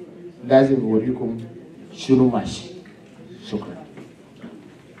حقه لازم يوريكم شنو ماشي. شكرا.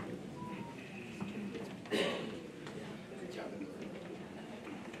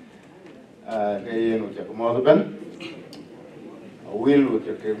 Kayen ucap mod ben, will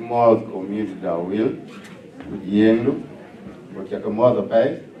ucap mod community da will, ujiendu, ucap mod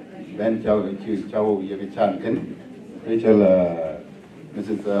apa, ben jauh jauh yang canken, itu lah,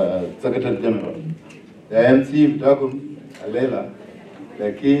 misalnya Secretary General, the MC dakum alela,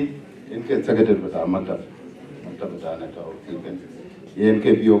 lagi inke Secretary besar maktab besar na tahu tiken,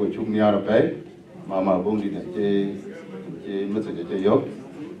 inke bio kecuk niar apa, mama bung di je misalnya je yok.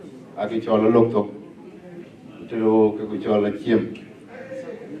 Aki chola lok tok, chelo ke chola chiem,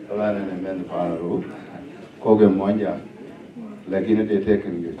 kalau ni men faru, kau ke monja, lagi ni dia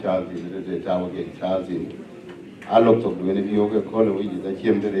teken ke Charles ni dia tahu ke Charles ni, alok tok tu ni bio ke kalau wiji dah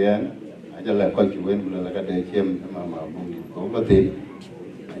chiem dia, aja lah kau cuwen bila lagi dia chiem mama bungi, kau betul,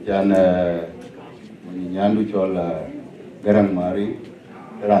 aja ni nyandu chola Garamg mari,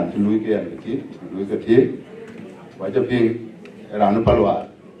 ran tului ke yang kecil, wajib ping ranu paluar.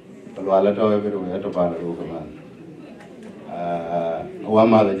 Kalau ala tahu apa itu ya tahu apa kaman.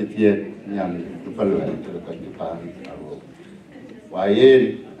 Awam ada jadi yang paluar itu dekat Jepang.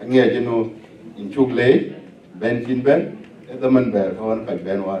 Wahai angin jenuh incuk leh, bensin ben, itu man ber, kawan kat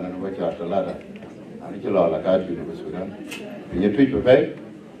ben wana nak baca terlada. Ani celah lakat itu bersuran. Ini tujuh berbaik,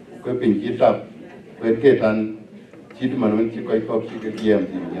 kau pinjit tap, kau ketan, ciri manusia ciri kau ciri diam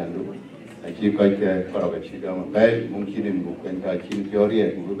di jandu. Ciri kau ke kalau kau ciri kamu baik, mungkin bukan kau ciri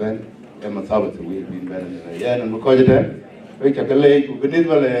teori bukan, yang masalah tu bin ben. Ya, namun kau jadi, kau cakap leh, kau benih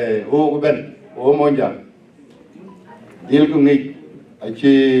boleh, ben, monjang. Deal kau ni,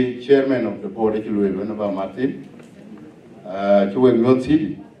 aci chairman of the board itu luar mana Pak Martin, cuba ngel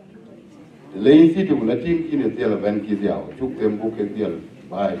city. Lain city pula tim ini tiada ben kisiau, cuk tempo kisiau,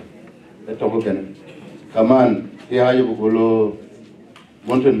 baik. Itu bukan. Kaman, dia aja bukulo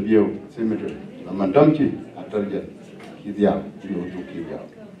Mountain View Cemetery, nama damci atalja kisiau, jauh tu kisiau.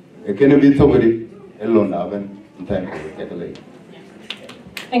 Ekene bin sobri, elon aben, entah apa lagi.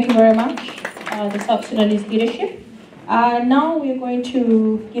 Thank you very much, the South Sudanese leadership. Now we're going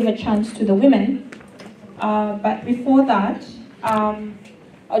to give a chance to the women, but before that,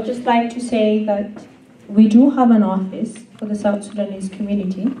 I'd just like to say that we do have an office for the South Sudanese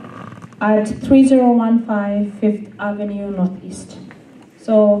community at 3015 5th Avenue Northeast.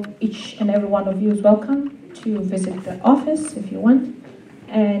 So each and every one of you is welcome to visit the office if you want,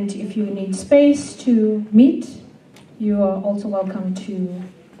 and if you need space to meet, you are also welcome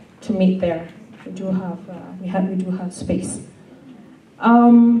to meet there. We do have space.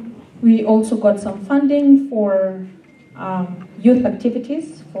 We also got some funding for youth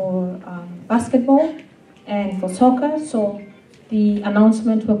activities, for basketball and for soccer. So the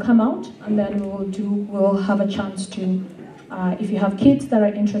announcement will come out, and then we'll have a chance to, if you have kids that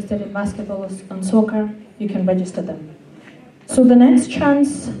are interested in basketball and soccer, you can register them. So the next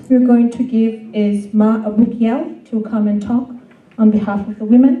chance we're going to give is Ma Abuk Ngong to come and talk on behalf of the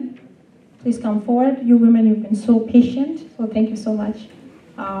women. Please come forward. You women, you've been so patient, so thank you so much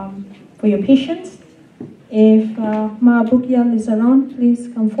for your patience. If Ma Abuk Ngong is around, please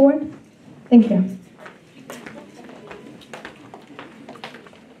come forward. Thank you.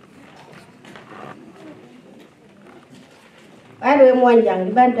 Ai mo yang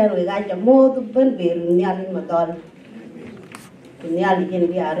di ban tan we ga jamo tu ben bir nyal ma ton. Nyal jen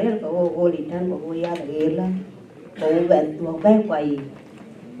bi are ko go li tan ko ya de la. Ko ben tu ba kwai.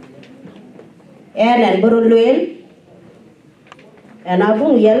 En buru luel. En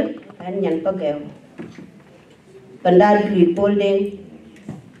abung yel en nyan pa keo. Pandar kri pol de.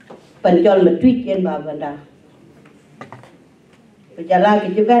 Panjol ma tweet jen ba banda. Pejala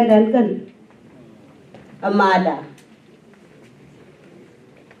ki jiban dan kan. Amada.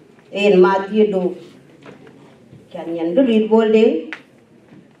 En mati do kan yan duli bolde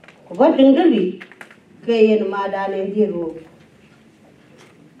ko badin duli kayen madane diro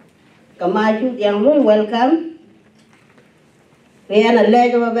kamaju yang loy welcome yana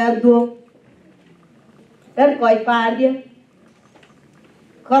lejo ba do dan koy pa dia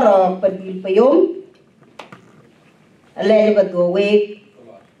karo padi payom lejo ba do we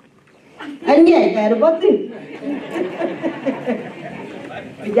anye ka robotin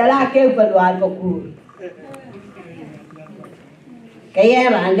Bijala ke balwal ko kur. cái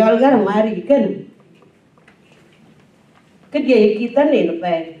em là cho Garamg Mari cái gì kita này nó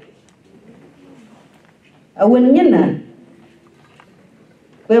về ở quên nhất nè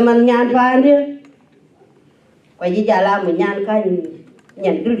về mình nhàn pha đi quay đi trả làm mình nhàn cái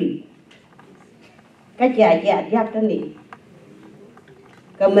nhận đi cái chả giáp cái này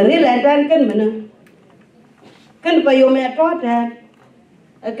cầm mình lại trên cái mình cái phải dùng mẹ trót ra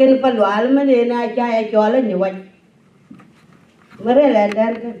cái phải loại mới đi na chai cho lên như vậy mới lại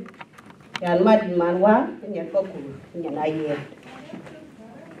trên cái nhàn mà quá nhàn có cùi nhàn ai vậy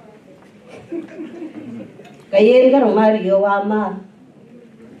cái gì cái đồng mai điều mà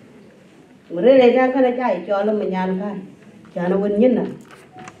mới lại trên cái chai cho lên mình nhàn cái chả nó quên nhất nè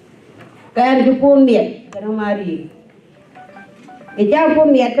cái anh chụp phun miệt cái đồng mai đi cái cha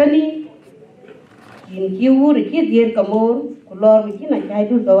phun miệt cái đi in kiu ri ki dier kamor kulor ki na chai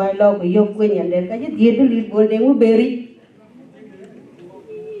du kawai lo ko yok ko nyan der ka je dier du lit bol de mu beri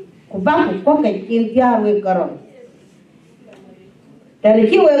ku ba ko cái kin tia we karo der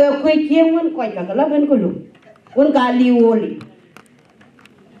ki we ga ko chiem won ko ka la ben ko lu won ka li woli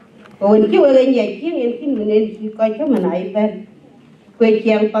ko won ki we ga nyai chiem en kin ne ki ko ka man ai ben ko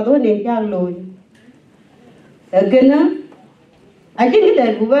chiem pa do ne cha lo gana a jin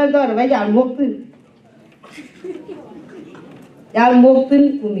der bu ba do ba ja mo tu yang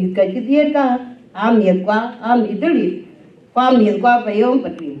muktin kumit ka jidier ka amir kwa amideli kwa amir kwa payom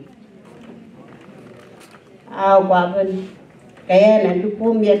patri ao kwa ben kaya na tu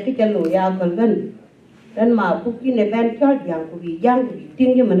po miet ki chalu ya kol gan dan ma pu ki ne ben chol yang ku bi yang ku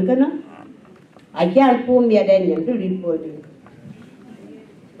ting je man kana a jan po miet den yen tu lit po de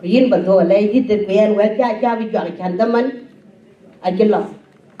ku yin ba do lai jit de ben wa cha bi jwa chan da man a jelo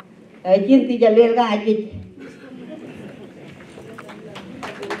a jin ti jalel ga a jit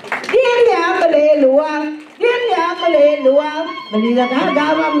Din ya kalelua, malila kada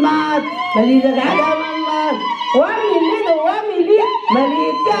mama, wa mili,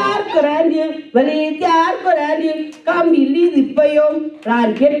 malitar korandi, kamili di payom, ran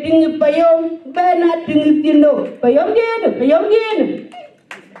getting payom, bena tingitino, payom gene.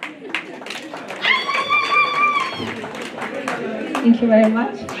 Thank you very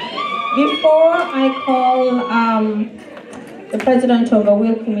much. Before I call the president of the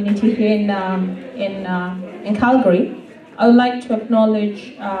Will community here in Calgary, I would like to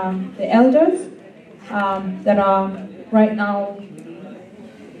acknowledge the elders that are right now,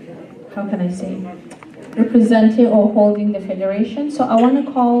 how can I say, representing or holding the federation. So I want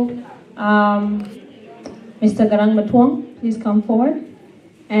to call Mr. Garamg M, please come forward.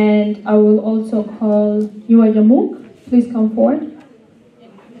 And I will also call Yamuk, please come forward.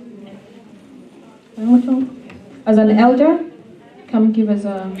 As an elder, come give us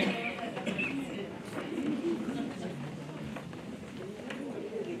a...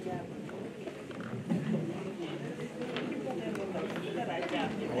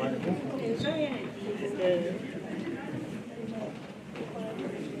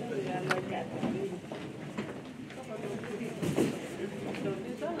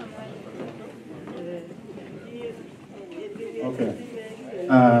 Okay.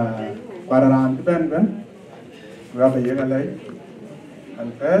 Para ran ben we have a year. And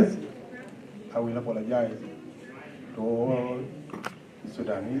first, I will apologize to all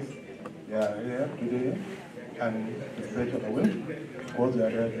Sudanese. They are here today, and especially the Will, because there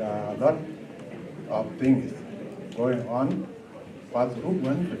is a lot of things going on. First group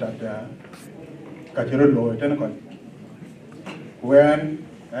one, that cultural law, when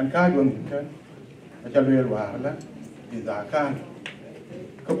and Kajon, which are real warla, is a can,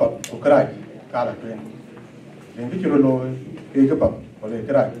 cup of cry, color train. In cultural law, a cup of boleh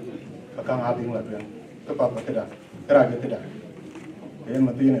kerak, kakang abing lah tuan, kepak kerak je tidak. Yang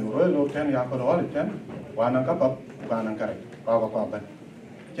mesti ni orang lo kan yang kalau orang kan, wanang kepak, wanang kerak, kau ban.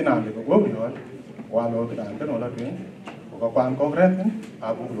 Cina ni kau gua biar, walau tidak kan orang tuan, kau konkret kan,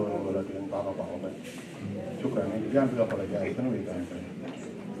 aku lo tuan kau ban. Syukur ni dia ambil apa lagi, itu ni kan.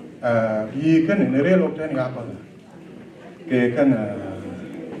 Ikan ni real lo kan yang apa lah, kan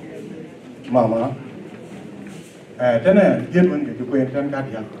mama. Thế này dân vẫn cái quyền trên các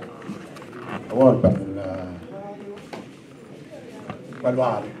điểm, rồi bằng là bài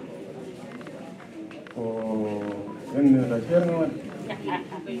loạt, nên là chết luôn,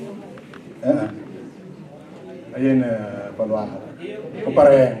 nên bài loạt, có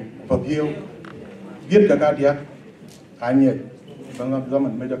pareng, có phiêu, biết cả các điểm, ai nhiệt, bằng do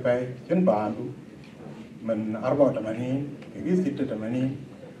mình bây giờ phải chân bàn, mình arbor tầm này, cái visit tầm này.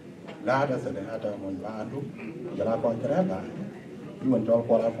 Lah ada sedih ada munbaru, jalan kau cerita, iwan jual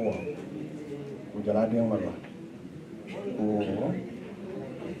kuala puang, jalan yang mana,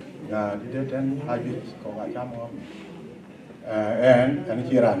 nhà đi đến đến hai vị có vài trăm không anh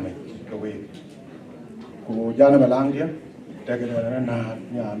chia ra mình cái gì cô gia đình lang dia thế cái đó là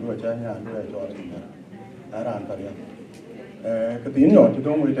nhà nuôi cha nhà nuôi cho là ra ăn phải cái tiếng nhỏ chứ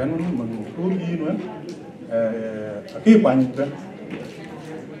không phải đến mình cứ đi nữa cái quan cái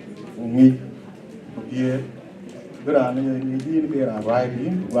nghĩ kia cái là nghĩ đi cái là vài đi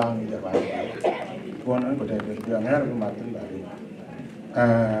vàng như vậy con anh có thể được nghe được mặt tin là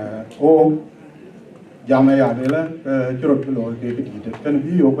ô jam ya de la churut lo ke ke cái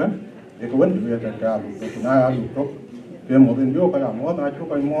vi yo kan e ko wan de ta ka lu ko na ya lu ko ke mo den yo ka ya mo na chu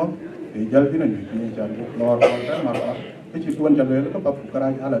ka mo e jal bi na ni ni cha lu lo ko ta ma ka ke chi tuan cha le ko pa ku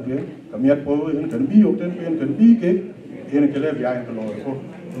kara ala de ka miat po en kan vi yo ten pen kan vi ke en ke le bi ya en lo ko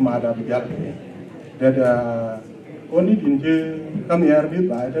ma da bi jal de da only din je kam yar bi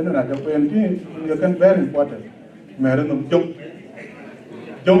ba ten na da pen ti ni kan very important me ren nom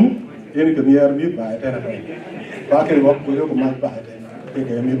jong ini kemiar mi ba ete na pakai waktu yo kemat ba ete ke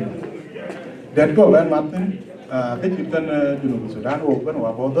ke mi dan ko ban matin ke chitan junub sudan o kan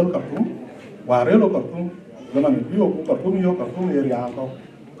wa bodol kapum wa relo kapum zaman yo ku kapum area ko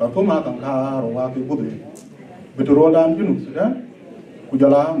kapum ma kan ka ro wa ki budu bituro dan junub sudan ku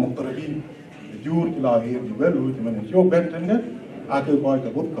jala muqtarabi jur la ye di belu man yo ben tan ne ake ko ka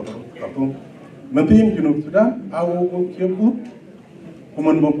bud kapum mentin junub sudan awo ko chepu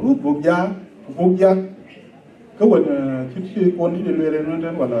kuman mafruḍ bukya kawan kiti kon di lele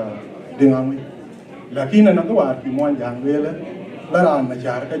nonten wala dengawi lakini na ko war ki mon jang lele lara na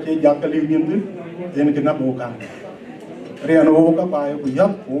char ka che jak li nim din en ke na bo kan riano ka ba ku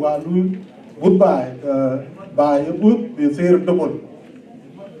yak ku ga lu but ba ye but be ser double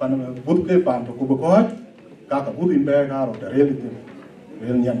pan but ke pan ko ko ka but in be ka ro re li tin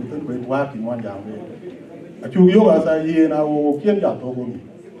rel nyam tin ko wa ki mon jang lele achu yo ga sa ye na wo kien ja to ko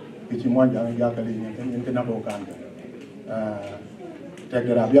ki chi mon jang ja ka li ni ten ke na bo kan te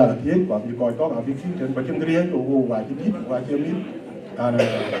ga bia la tie ko bi ko to ga bi tin ten ba chen grie o wo wa chi dit wa che mi ana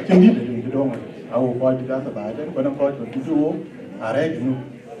chen dit de ni do ma a wo ko ti da sa ba ten ko na ko to ti du are gi nu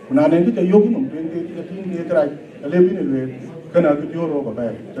kuna ne ki te yo ki nu ten ke tin ke tra le bi ne le kana ki yo ro ko ba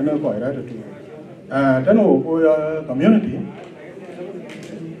ten ko ra de tu ten wo ko community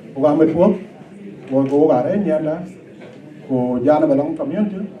ko ga me fu ko ga re nya da ko jana balong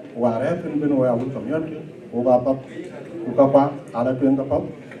community wa re tin ben wa un community ko ga pa ko ka pa ala tuen ka pa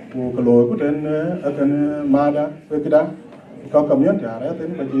ko lo ko ten akan ma da ko kida ko community are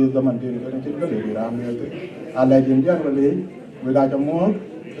tin ba ji zaman din ko tin ko le ram ne te ala jin jan ba le we ga cha mo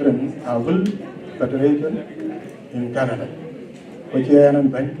ren awul federation in Canada ko che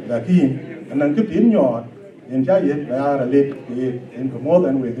nan ban da ki nan ki tin nhỏ in cha ye ba ra le in ko mo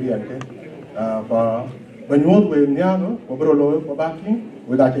than we krian ke và bên ngoài về nhà nữa có bro lối có bác kính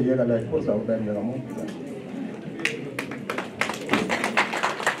người ta chỉ là lấy của sầu bên người làm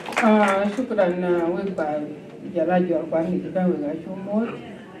shukran we ba jala jor kwa ni kita we ga chumot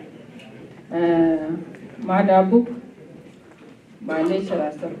ma da buk ma le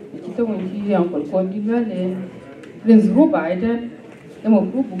sarasa kita mun ji yang kol kon di le len zru ba ida e mo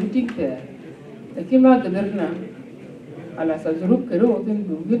bu bu tik te ke ma gadarna ala sa zru kero tin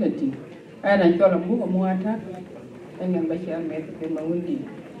bu ginati ana chola mbugo muata engen ba ci amé te ma wundi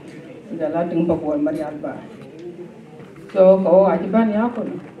dala ting ba ko marial ba so ko aji ban ya ko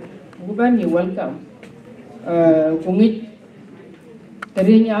bu ban ni welcome ku ngi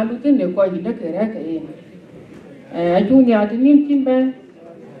tare nya lu tin ne ko ji da kere ka yin aju nya tin nin tin ba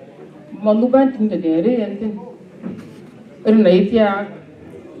ma lu ban tin de re en tin na itia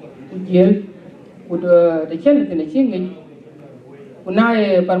ku jel ku de chen tin ne chingi kuna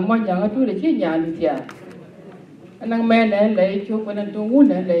e par mo jang tu de chi nya lu tia anang me le chu ko nan tu un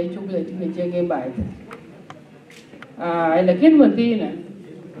le chu le ti ne che ge bai ai la kin mo ti na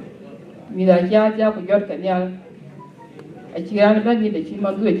mi da cha ku jot ka nya a chi an ba ni de chi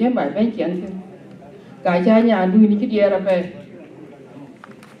ma du che bai ben chen tin ka cha nya du ni ki dia ra pe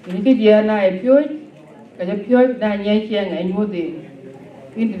ni ki dia na e pyo ka ja pyo da nya che ngai mo de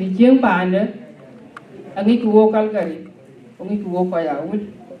kin di cheng pa ne angi ku wo Calgary ongi ku wo pa ya ul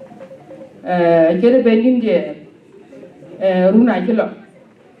chere benin je runa chilo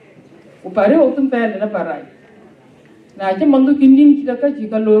upare otum pe na parai na che mandu kindin chi ka chi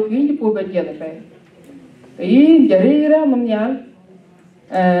ka lo kin chi po be je da pe yi jarira mun nyal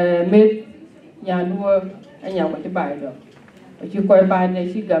me nya nuo anya ko te bai do chi ko ba ne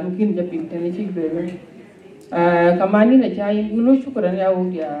chi gam kin je pin te ne chi be kamani na chai ulu shukran ya u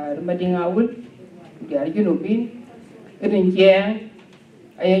ya madinga ul ya junubin irin jeng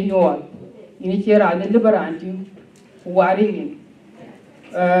ay nyol ini chera ne liberanti wari ni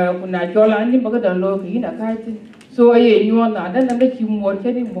kuna chola ni baga dan lo ki na kai tin so aye nyo na dan na ki mo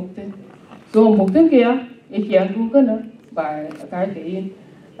ke ni mukte so mukte ke ya e ki an ku kana ba kai ke yin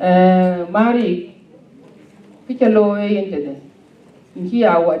mari ki chalo e yin de ki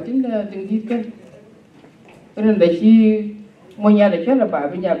ya wa tin da tin dit kan ren da ki mo nya da chala ba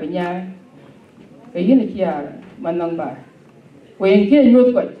binya ke yin ki ya manang ba ko yin ki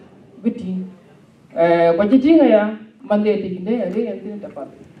nyo ko biti ko ji tinga ya mande ti ne ya re yan ta pa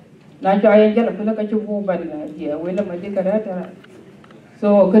na cho yan jala kula ka chubu ban ya we la mande ka ta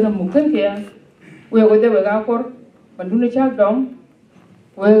so kana mukun ke ya we go de we ga kor panduna cha dom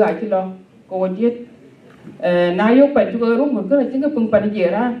we ga ki lo ko diet na yo pa tu ko rum ko na tinga pung pan je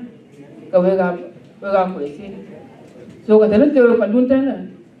ra ka we ga ko si so ka tele te pandun ta na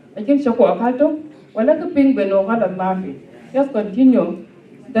akin sa ko ka to wala ka ping be no ka la ma fi just continue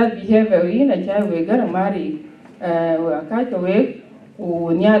that behavior in a child we got marry ka to we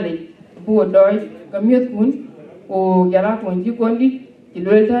u nyale bu doy ka miet kun u yara kun ji kon di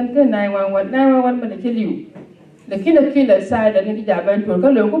lo tan ke 911 ma de liu lakini kila saa da ni jaban to ka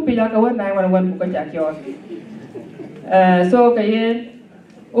lo ku pi ka wa 911 ku ka ja kyo so ka ye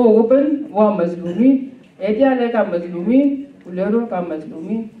o open wa mazlumi e dia le ka mazlumi u le ro ka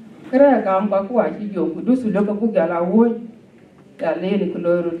mazlumi kra ka amba ku a ji yo ku du su lo ka ku ga la wo ya le ni ku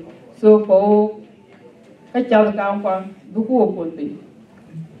lo ro so ko ka cha ka amba du ku o pe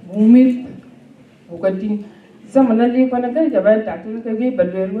bumit bukati sama na li pana ka jaban ta tu ka ge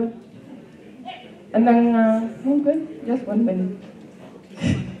balwe anang mungkin just 1 minute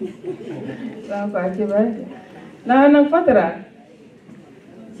sa pa che ba na anang fatara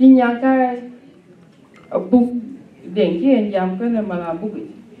sinya ka abu dengi en jam ka na mala bu ki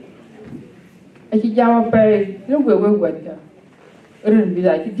aci jam pa no we wata ren bi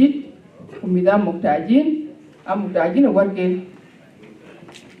da ci dit mi da muktajin amuktajin warke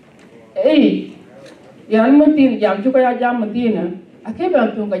yan mutin jam ju ka jam mutina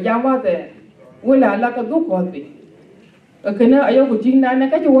akeba tun ka jam wa te wala la ka du ko bi kana ayo ku jinna na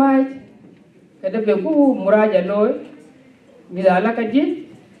ka jiwai kada be ku muraja loy mi da la ka ji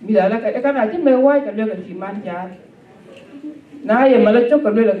mi da la ka ka na ji me wai ka le ka ji man ja na ye mala chok ka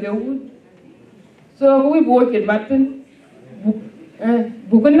le la ke u so wi bo ke matin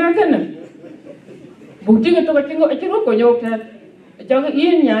bu kana kana bu jinga to ka jingo ko nyok ta cho cái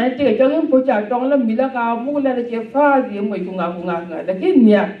yên nhà thì cho cái bộ trà trong là mình đã cao mua là cái pha gì mà cũng ngạc là cái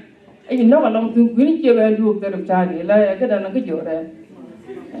nhà ấy nó vào lòng thương quý chưa về được từ trà này là cái đó là cái chỗ đấy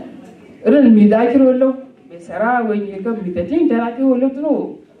rồi mình đã chơi luôn bây giờ ra với những cái mình đã chính ra chơi luôn thôi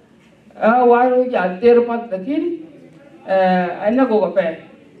vào rồi giờ tiền phát được anh nó có cái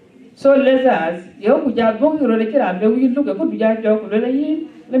so let's us yo ku ja bo ki role kira be wi lu ko du ja jo ko le yi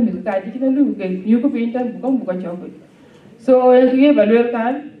le mi ka ji na lu ke yu ko pe tan bu ko jo ko so ye balwel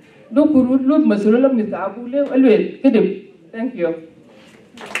kan do kurut lut masulo la mi ta bu le alwel kedim thank you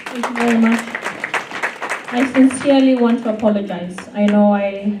very much. I sincerely want to apologize. I know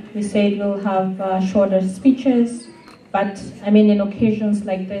we said we'll have shorter speeches, but I mean in occasions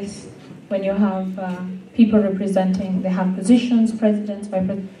like this when you have people representing, they have positions, presidents, vice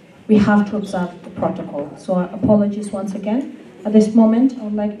presidents, we have to observe the protocol. So apologies once again. At this moment, I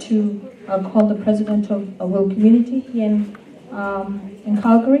would like to call the president of Will Community here in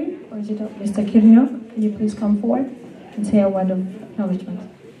Calgary, or is it Mr. Kirnyok? Can you please come forward and say a word of acknowledgement?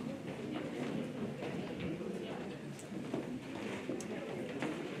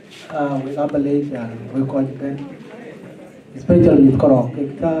 We have a late we call it especially with Korok,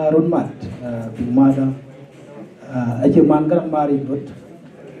 Runmat, Bimada, Achiman Garamg Mayuol,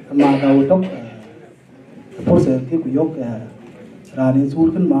 Mada Utok, the person Kikuyok, Rani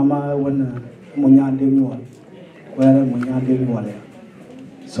Sultan Mama when Munyan Dingwall, where Munyan Dingwall.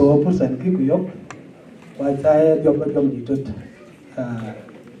 So a person Kikuyok, what I job did,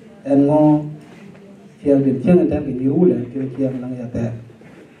 and more here been King and Temple rule and Kiang there.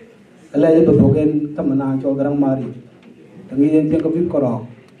 A lady began Tamana cho Garamg Mayuol. Tangi yang tiang kabit korok,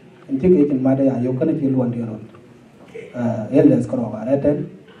 tiang ikan mada ya, yo kan tiang luan dia ron. Elders korok ada ten,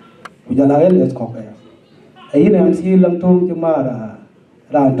 ujala elders korok ya. Ayi ni amsi langtung cuma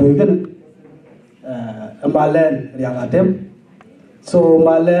rantu ikan, malan yang atem. So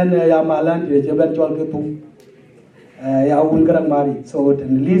malan ya malan dia jaban jual ke tu, ya ul Garamg Mayuol. So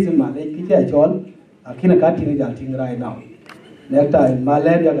ten list malai kita jual, akhirnya kati ni jadi right now. Next time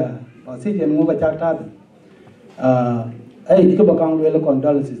malan ya ga, pasti jangan mau baca tadi. Hey, cái bà con nuôi là còn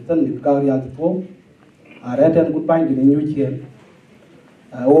đó là system bị cao ra phố, ra trên good bank thì nhiều chuyện,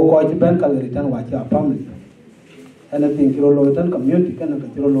 ô coi chỉ bên Calgary trên ngoài chợ family, anything kilo lôi trên community cái nào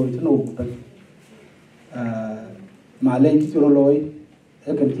kilo lôi trên ô cũng mà lên kilo lôi,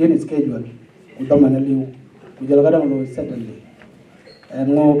 e kan tien schedule ku da man liu ku jal gadang lo suddenly and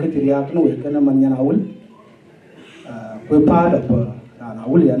ngo ke tiriak no e kan man nyana awul ku part of na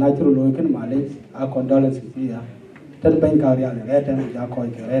awul ya natural lo kan malej a condolences ya tan ban ka ya le reten ja ko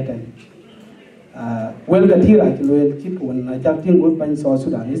ke reten wel ga tira ki lo chip won na jak tin go ban so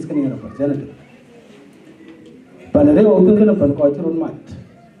Sudan is kan representative panere o tun kan pan ko chirun mat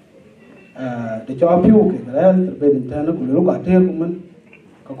de cho piu ke ga be din tan ku lo ka te ku man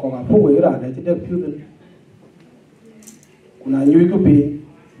ka ko ga pu ira de ti de piu den kuna nyui ku pi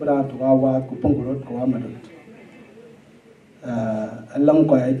bra to wa ku pungurot ko wa madot alang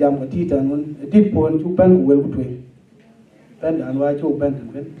ko ai jam ko ti tan mun dit pon chu ban ku wel ku twe ban dan wa chu ban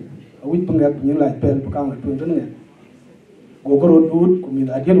den a wi pungak nyin lai pel pa kang tu den ne go ko ro dut ku mi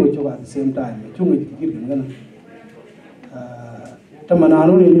da dia ro chu at the same time chu ngi ti gir gan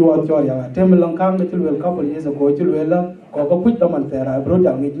tamananu ni wa cho ya tem lang kang de chu wel couple years ago chu wel la ko ko put taman tera bro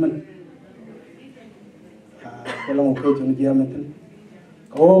jang ngi man ko lang ko chu ngi ya men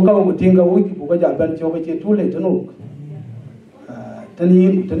ko ka ko tinga wi ku ko ja ban cho ko che tu le tanu tani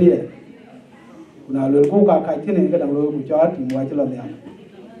tani le kuna lo ko ka ka tin ga dang lo ku cho ti mo cha lo ya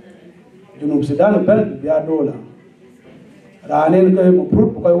junub Sudan ban biya dola rane ko mo prut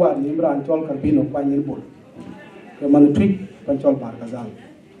ko wa ni ran chol kar bino kwa ni bol ke man tweet pan chol bar kazal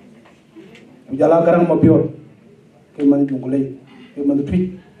ku jala garang mo bior ke man jungle ke man tweet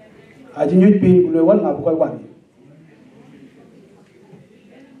aji nyuj pin ku le wan ma ko wa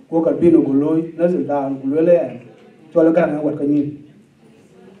ko kar bino ku loy na zin da ku le chol garang wa ka ni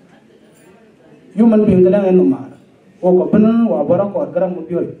human being kadang en ma ko ko ban wa bara ko garang mo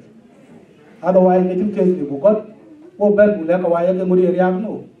bior otherwise ke tin ke bu ko wo ben bu le ka wa ye ke muri riak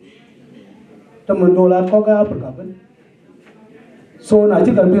no taman dola ko ga Africa ben so na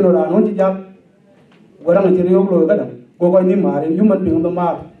ji kar bino ra no ji jak gorang ji riok lo ga da ko ko ni mare human being do ma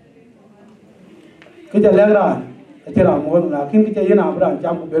ke ja le ra ke ra mo na kin ke ye na bra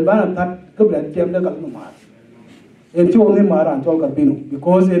jam ku ben ba na tat ke ben jem de ka no ma en chu ni ma ran chol kar bino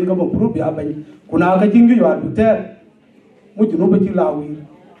because en ko bo proof ya ben kuna ka jing ju wa du ter mu ju no ba ji lawi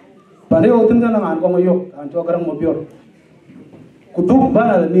pane o tin kana an ko yo an cho garang mo bior ku du ba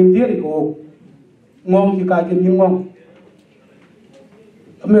na nim dir ko ngom ki ka ke ni ngom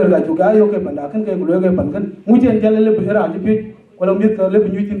amer ga ju ga yo ke panda kan ke gulo ke pan kan mu jen jale le bira ji pi ko lo mit ko le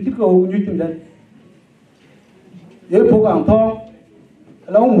nyu tin kit ko nyu tin dai ye po ga thong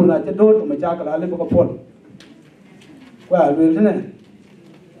lo mu na che do ma cha ka le ko pol kwa le ne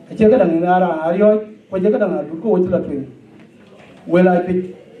che ga dang na ra ari yo ko je ga dang du ko ti la twin wela pi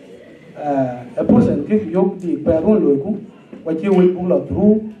a person ki yok di perun lo ku wa chi wi bu lo tru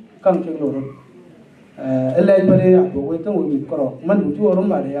kang ke lo ro ele pare ya bo we kan wi ko man du ju ro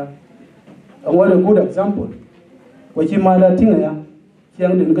ma ya a good example wa chi ma la tinga ya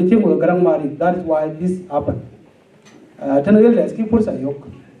chiang din ka chi mo garang mari that's why this happened tan ele les ki pursa yok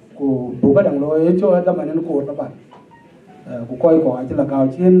ku bu ga dang lo e cho da man ko ta ba ku koi ko a chi la gao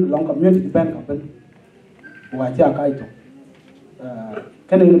chin long community ban ka ben wa cha kai to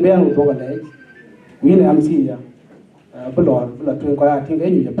cái này bây giờ tôi còn đấy quý này MC ya bữa lò truyền qua tiếng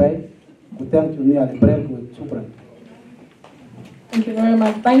cái gì vậy của tiếng chủ nhà để brand của super. Thank you very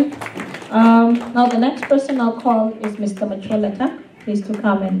much. Bye. Now the next person I'll call is Mr. Macholeta. Please to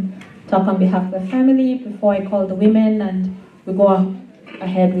come and talk on behalf of the family before I call the women and we go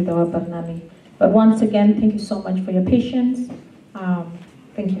ahead with our Barnami. But once again, thank you so much for your patience.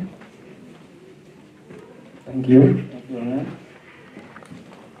 Thank you. Thank you. Thank you.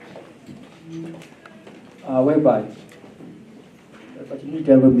 Whereby continue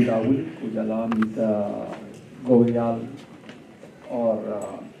with Awul, Kujala, with Goyal or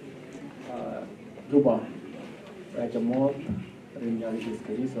Juba, Rajamot, Rinjali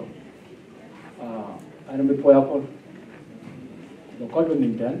Keriso. I am with Poyakol, the Cotton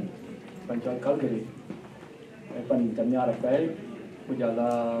Ninten, Panchal Calgary, Pan Tanyara Pay,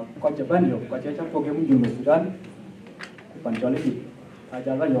 Kujala Kochabanyo, Kochacha Pogam Sudan, Panchali,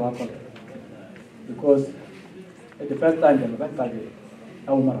 Ajala Yoakol. Because it's the first time in Calgary,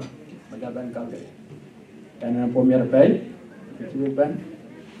 Aumara, Majaban Calgary. And I'm from your pay, which you ban,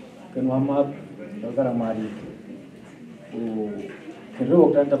 Kenwama, Garamari, who can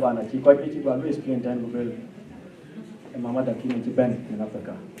look at the Bana, she quite easy to explain time to build a Mama that came in Japan in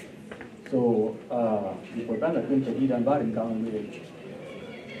Africa. So, before that, I think he done bad in Calgary.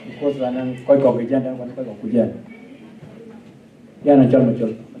 Because I'm quite confident and one quite confident. Yana John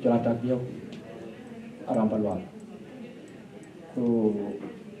Majoratakio. Aram Palwal. So,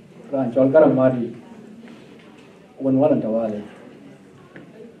 Ran Chol Garamg Mari, one and Tawali.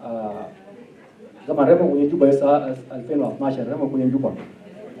 zaman remo punya juga sa alfen wa masha remo punya juga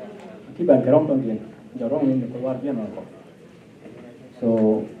kiban kerong tongin jorong ini keluar dia nolko so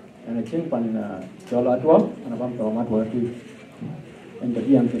ana cing pan jola tua ana bam tolong tua tu en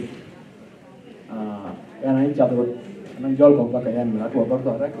jadi yang tu ana ini jatuh ana jol kong pakai yang tua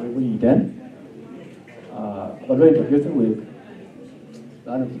bertu rek we bui den kalau interview tu we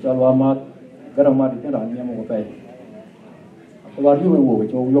dan jol wa mat Garamg mat itu ran yang mau pakai keluar dia we wo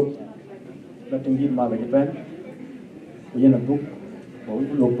cho yok la tinggi ma ke pen punya nak bawa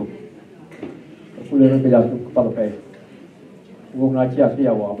itu lopuk kuliah kerja tu kepala pay uang ngaji asli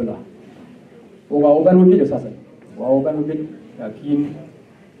ya wah belah uang kan mungkin jasa sen uang kan mungkin yakin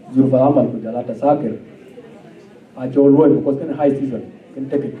jurfa amal tu jalan tersakir ajo luar bukan kan high season kan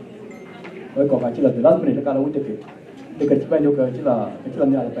tekik kau kau kacil lah last minute kalau tekik tekik cepat juga kacil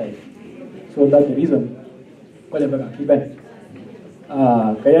ni ada pay so that's the reason kau lebih akibat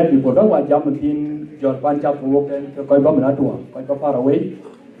kaya di bodoh wajah mungkin jual pancap uang kan kau iba menatua kau iba far away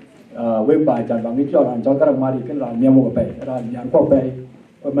we ba jan bang ni cho ran cho Garamg mari ken ran miam ko pe ran yan ko pe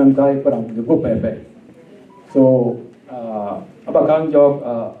ko man kai perang de ko pe pe so abakang jo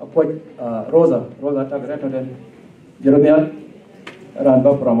ko rosa ta gre to den jeremiah ran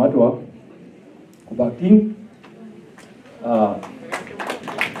ba pramatwa ko ba tin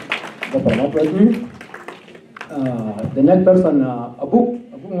ba pramatwa ni the next person abuk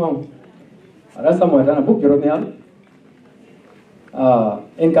ngong rasa mo dan abuk jeremiah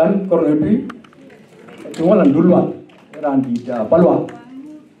engkan koronel cuma lan duluan eran di palwa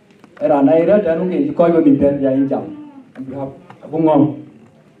eran aira dan mungkin koi bermimpian dia injam Abuk Ngong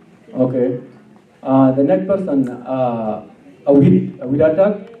okay the next person awid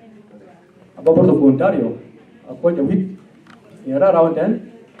atak apa perlu voluntario apa awid era round ten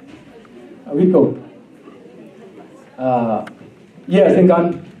awid ko yes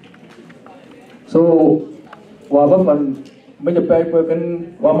engkan so wabapan menjadi kan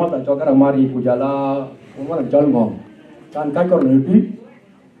wamat dan cakap mari pujala wamat dan jalan ngom kan kai kor nepi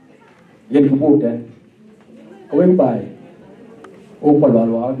yen kubu dan kawin pai o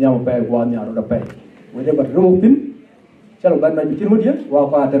palwa nyam pai wa nyaro da pai wede bar ro tin chalo ban mai bikin dia wa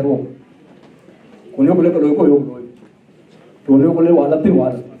pa ta ro kunyo kule ko yo to yo kule wala tin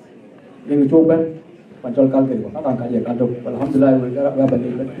wala yen cho ban pancol Calgary wa kan kai kan do alhamdulillah wa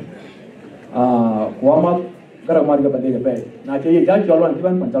balik wamat Garamg mari ke banding pe na che ja jolwan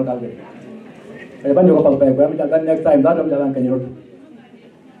tiban pancol Calgary e ban jo ko pe ko am next time da dom jalan kan yoro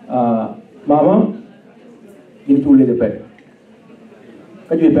mama ini tule de pe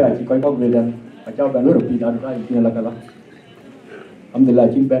ka ju pe chi ko ko le dan ka chao kan ro pi da ka ni la kala alhamdulillah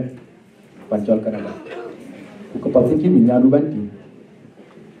chin pen pancol Canada ko pa tin min nya du ban ti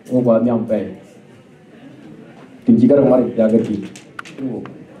o ba nyam pe tin ji Garamg mari ya gerti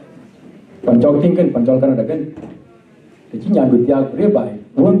pancol tingkan pancol Canada kan jadi nyambut dia rebai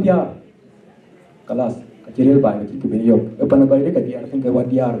bukan dia kelas kecil rebai kecil kebenyo apa nak balik ke dia kan ke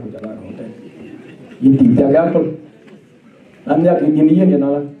wadiar ke jalan hotel inti dia kan anda ini dia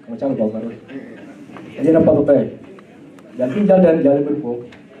nala macam apa baru jadi apa tu pe jadi jalan berpok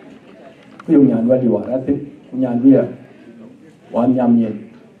kuyung nyan dua diwarat kunyan dia wan nyamnya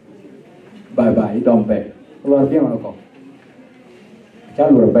bye dom pe keluar dia mana kau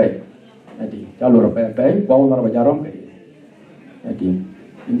jalur pe jadi jalur pe bawa mana bajarom pe jadi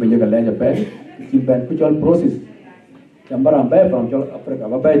ini banyak lagi apa simpan kucing proses jambaran pe pramjol Afrika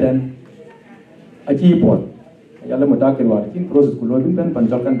apa dan aji pon yang lama tak keluar ini proses kulo ini kan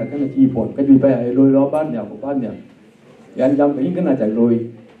panjolkan dah kan aji pon kaji pe ay loy loban ya bukan ya yang jam ini kan aja loy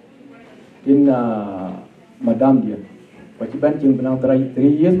in madam dia pasti ban cing benang 3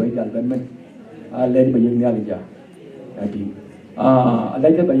 years baik jalan ben lain banyak ni aja jadi ada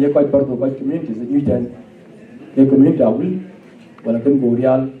je banyak kau perlu kau community sejuta ke community awal walaupun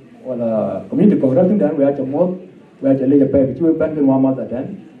Boreal wala community kongres tu dan wajah cemot wajah lagi apa cuci ban ke Muhammad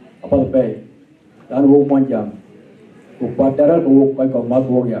dan apa lepas dan wong panjang wong padaral wong kau mat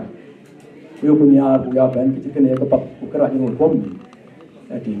wong ya wong punya ban kita kena kepak kerja yang kom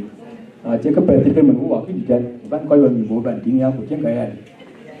jadi jika perhatikan menua kita dan ban kau yang ibu ban tinggal kucing kaya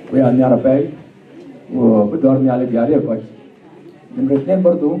wong nyara pai bedor nyale biar kau mereka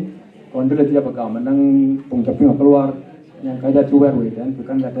bertu kontrol dia pakai menang pengcaping keluar yang kaya cuwer dan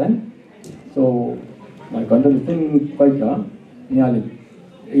bukan dan so my kontrol itu kaya nyale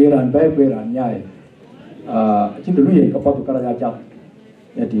Iran baik Iran nyai cinta dulu ya kapal tukar jajak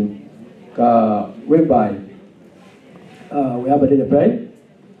jadi ke webay web ada lepai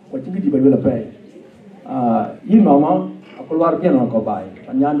kau cakap di bawah lepai ini mama aku luar biasa nak kau bay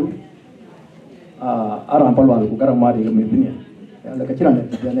panjang arang paluan aku Garamg mari ke Melbourne yang kecilan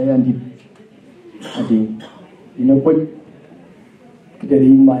dia yang di ati ina ko dari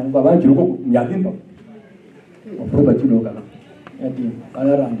mai ba ba ju ko ya tin to ko ba ju do kana ati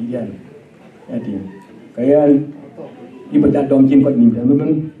ala ran di yan ati kaya iba ta dom jin ko nim ta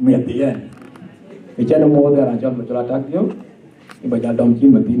mun me ti yan e cha no mo da ran jam ba la tak yo iba ta dom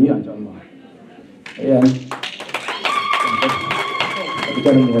jin ma ti ni a jam ma yan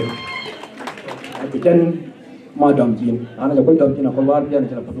bicara muat, bicara madam jin, anak jago dam jin aku luar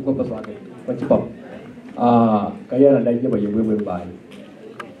biasa cara petugas pesawat, cepat. Kaya ada je baju baju bayi,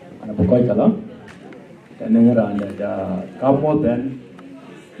 anak pokok kalau, dan negara ada kamu dan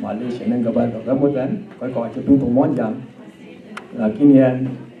Malaysia negara kamu dan kau cepat untuk monjam, lakin yang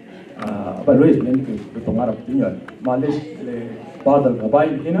apa luis ni untuk Arab punya, Malaysia le badal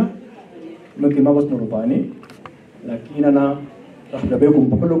kabai ini, mungkin magus nurubani, lakin anak Rahdabekum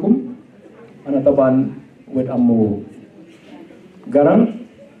Pukulukum, anak taban wet amu Garamg,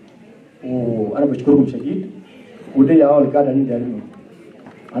 anak bersyukur syahid, udah ya awal kada ni dari ni,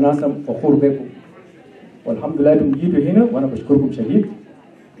 anak sam fakhur beku, alhamdulillah tum jitu hina, anak bersyukur syahid,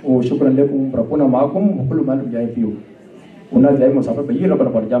 syukran lekum prapuna maakum, mukulu malum jai piu, unat jai musafir bayi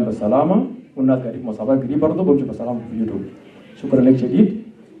rakan berjam bersalama, unat garib musafir garib berdo bom cuba salam piu tu, syukran lek syahid,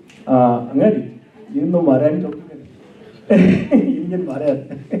 angadi, ini no marahin tu. Ingin maret,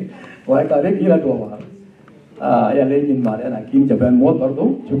 wah kare kira dua war. Ya le ingin maret, nak kim jaban mod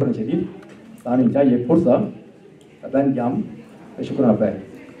berdo, syukur sedih. Tani cahaya pursa, dan jam, syukur apa?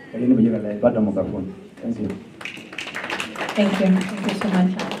 Kali ini berjalan lebat pada mikrofon. Thank you. Thank you so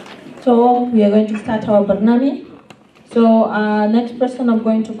much. So we are going to start our Barnami. So next person I'm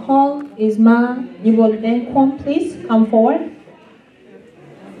going to call is Ma Nyibol Denkwam. Please come forward.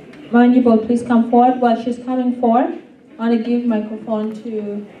 Ma Nyibol, please come forward. While she's coming forward, I want to give microphone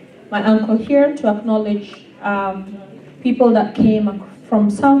to my uncle here to acknowledge people that came from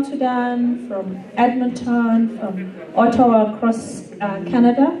South Sudan, from Edmonton, from Ottawa, across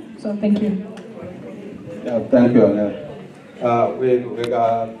Canada. So thank you. Yeah, thank you, Annette. We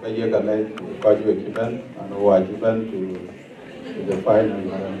got a year ago, graduate event and award event to the final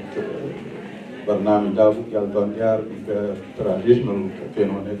Barnami Abuk Ngong Mayuol the traditional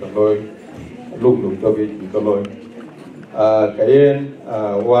phenomenon look to Kayen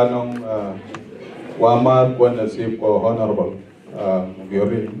wanong wama kwa nasib ko honorable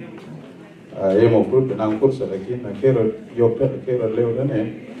Biori emo fruit nang kursa lagi na kero yokta kero leo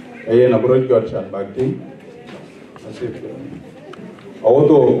dane kayen abroad got chan bakti nasib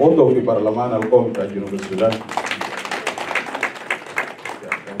auto di parlemen alkom ka Junub Sudan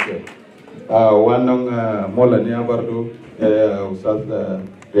wanong mola ni abardu usad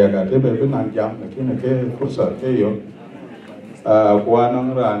riagate bebe nang jam lakini ke kursa ke yo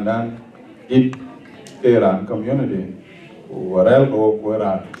kuanang randan it keran community warel ko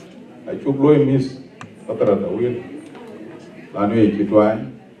kuara achuk loy mis patra da wir lanu e kitwan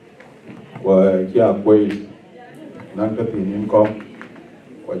wa kia koi nang ka tinin kom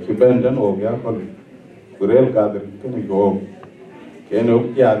wa chibendan o ya ko kurel kader kini go keno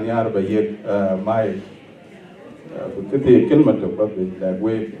kia nyar ba yek mai kiti kilmat ko da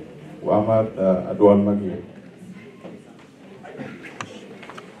we wa ma adwan magi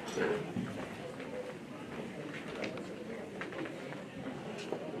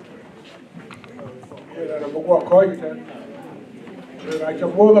Bukwa koi ten, I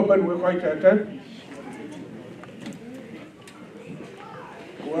can hold up and we koi ten.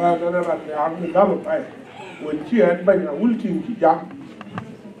 Well, then I'm the double pie. When she had been a wilting to jump,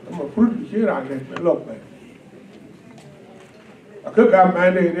 I'm a fruit here and then look back. A cook a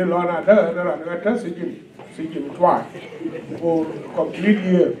man in the lawn at her, and I got singing twice for complete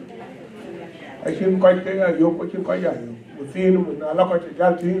year. I shouldn't quite think I yoke what you quite young. Within when I look at the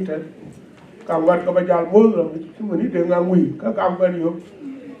gal thing. Cảm vật các bạn già mưa rồi chúng mình đi đường ngang nguy các cảm vật nhiều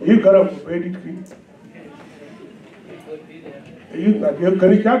ý Garamg về đi kỹ ý là tiếng cái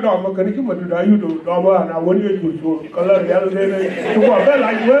này chát đỏ mà cái này chúng mình đã yêu đồ đỏ mà nào muốn yêu chuột chuột cái là cái này này chúng quả bé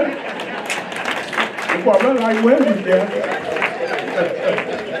lại quên chúng quả bé lại quên gì vậy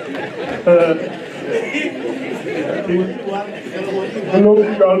nó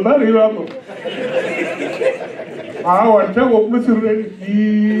chọn bé đi đâu hoàn thành một cái sự gì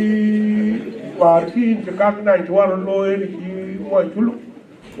Parti cakap na jual loy ni moi chulu,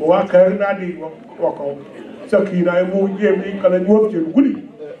 wa kerana di wakau sakina emu jemi kalau nyuap jen guli,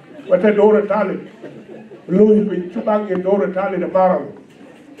 wate dora tali, loy pun cubang yang dora tali dah barang,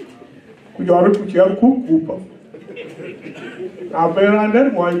 kujaru kuciar kupa, apa yang anda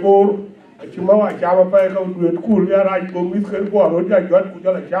moi bor, cuma wajah apa yang kau duit kul ya raj komis kan gua roda jual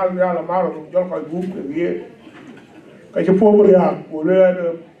kujalan jalan ya la barang jual kau buka dia, kau cepu beriak, boleh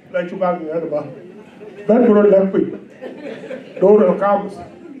ada lai cubang ni ada bah. ben ko len pi do ro kam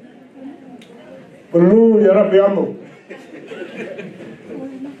bulu ya rabbi amo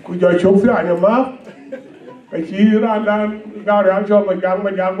ku jo chok fi anya ma cái chi ra đang gao để cho mà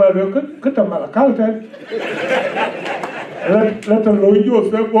giang mà được cứ tầm mà cao thế là tầm lối vô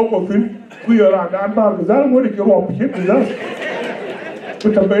sẽ có một phim bây giờ là đang bao cái giá mới được cái hộp chết cái giá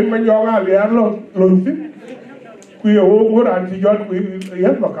cứ tầm bên mình do ra liền luôn lùi xích bây giờ muốn ăn thì do quý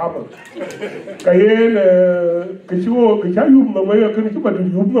hết mà cao rồi cái là cái chỗ cái trái yum mà mấy cái chỗ mà được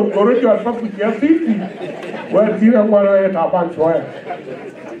yum mà có rất là phát cái trái xích và thì là qua đây thảo ban xoay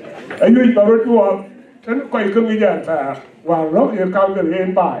ấy như bảo rất làฉันก็อีกมีอย่างแต่วางล็อกเองการเกิดเอง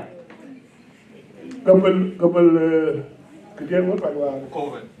ไปก็เป็นคือเรียกว่าอะไรว่าโค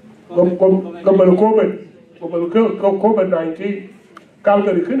วิดก็เป็นโควิด19การเ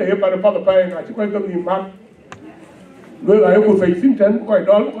กิดขึ้นในประเทศปัตตานีอาจจะก็มีมากด้วยอะไรกูใส่สิ้นฉันก็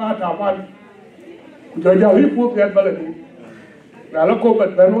ดอลก็ถามว่ากูจะยาวที่พูดเพี้ยนไปเลยแล้วโควิด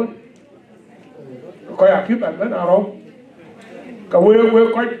แบบนู้นก็อยากคิดแบบนั้นอารมณ์ก็เว้ย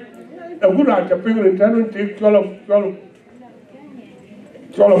ก็aku raja pengen tanun tik kalau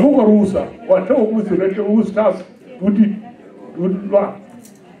buka rusa, waktu aku sudah ke ustaz, budi lah.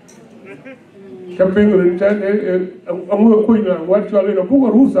 Saya pengen tanun, aku kuina, waktu kalau buka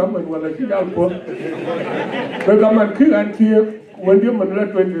rusa, mana lagi jalan. Bagaimana kian tiap, when dia mana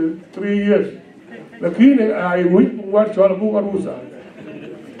 23 years, lagi ni I wait waktu kalau buka rusa.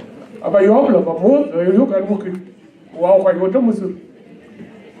 Apa yom lah, apa mud, yom kan mungkin, wow kau itu musuh.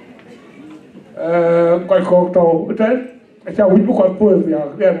 Quay khổ tàu ở trên sao huynh bố con phơi thì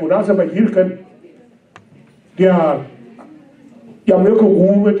cái mùa đó sẽ phải giết cân thì jam nếu không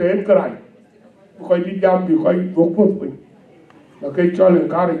ngu với trên cái này quay đi jam thì quay vô phơi mình là cái cho lên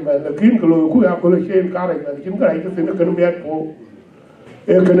cá này mà là kiếm cái lối cuối học cái trên cá này mà chính cái này cái nó biết của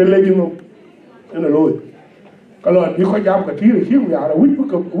cái này lên nhưng cái này lôi cái lối đi quay jam cái tí là chiếc nhà là huynh bố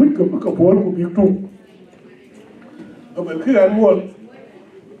cái phố nó cũng biết trung ở bên kia anh mua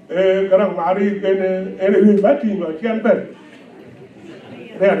Garamg mari ene wi bati ma kian ben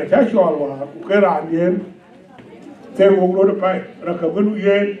re ta shol wa ku kera yen te mo lo pai ra ka bulu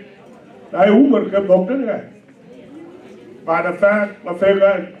yen dai umar ka bok tan ga ba da fa ma fe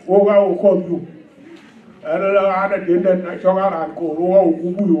ga o ga o ko yu ara la ada den den na cho ga ran ko ro o ku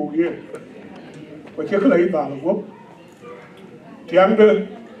bu yo yen ko che ka lai ba lo tiang de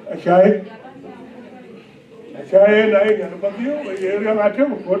shai saya naik yang bagiu, yang ada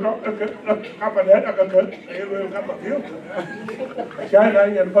foto apa dah agak ke, yang apa bagiu. Saya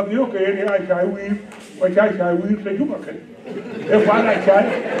naik yang bagiu ke ini saya wih, saya wih saya juga kan. Mana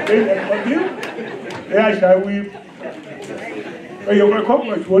saya yang bagiu, saya wih. Kalau orang kau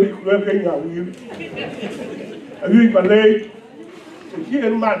mai cuci keluar ke yang wih. Wih balai,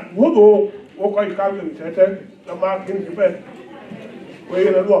 jadi man, bodoh, kau kau yang saya nama kini sebab, kau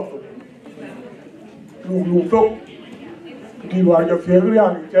yang luar tu. Lù tốt đi vào cho phía cái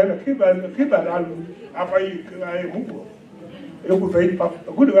hàng trên là khi bạn ăn apa cái muốn của em cũng phải tập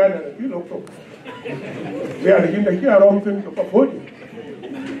cũng được ăn là cái lục tốt bây giờ thì cái cái arom tin của phốt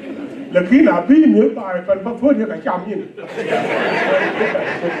là khi nào bí nhớ bài phần phốt như cả trăm như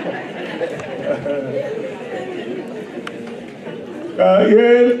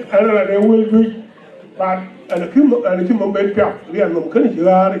cái là để vui bạn là khi mà bên cạnh liền mình cứ chỉ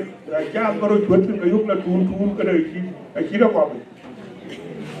ra đi cha baru cuat cái lúc là tun cái này khi đó qua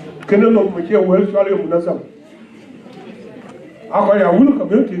cái nó mà chơi well cho liền mình sao có nhà uống cái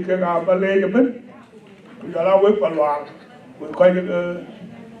miếng thì cái bà lê cho bên giờ là với bà loạn mình coi như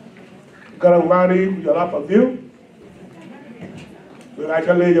Garamg mari giờ là bà phiếu người ai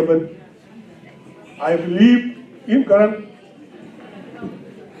cho lê cho bên I believe in Garamg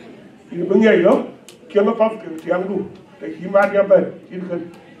thì bên nhảy đó kia nó pháp kiểu tiếng đủ để khi mà nhà bên chỉ cần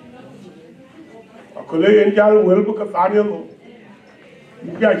kalau yang jalan well bukan tanya lo,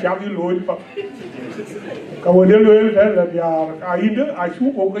 mungkin asyik di loi pak. Kalau dia loi saya dia aida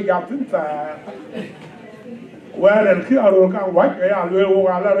asyik orang jatuh saya. Wah dan khi orang kan wajib ya loi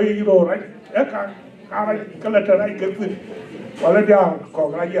orang lah loi itu right, kan kalau terai kerja, kalau dia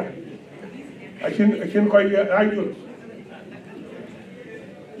kau lagi, asyik kau dia ayu.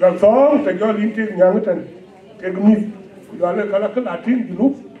 Yang song terjual inti yang itu, kegemi, kalau latin di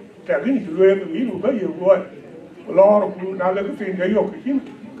lup. Tapi ni luar tu ini luar yang luar, lor pun nak lagi fin jaya okey,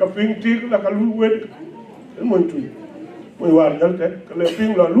 kafin tik lah kalau luar, mungkin warga tu kalau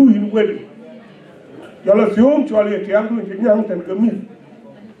fin lah luar. Kalau siom cuali tiang tu jenyang dan kami,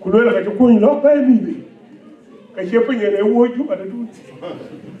 kalau lah macam kau lor pay ni, siapa yang ada wujud ada tu,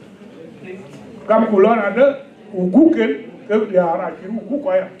 kamu kalau ada uguken cái nhà ra chỉ cú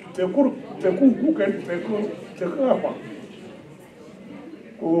quay để cú cái để cứ apa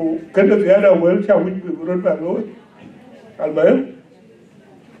cái đó thì ada well chào mình bị rồi bạn lối albayım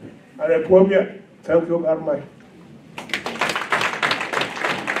ada puamnya thank you very much.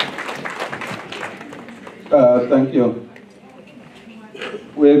 Thank you.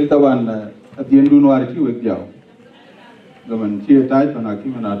 We tawan at the end of January we go. Gaman chia tai pana ki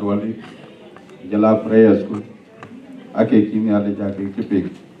mana dwali jala prayers ko ake kimi ale jake kipik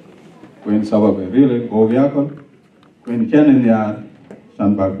kwen sababe really go yakon kwen chenen ya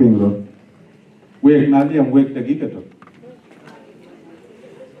san ba pingro we na diam we tagikato.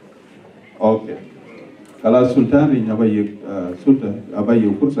 Okay. Kala sultan ri abaye sultan abaye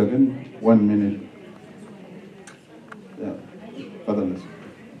fursa kan 1 minute. Yeah. Fadal.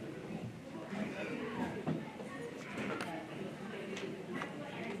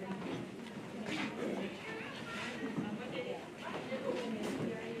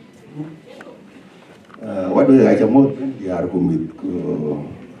 What do I chamot yar kumit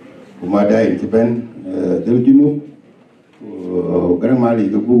kumada in Japan deljunu Garamg mali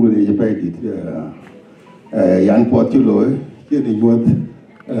ke bugu de Japan dit yan potulo ke de yot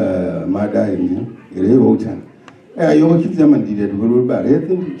mada in ire hotan yo ki zaman di de bulu bare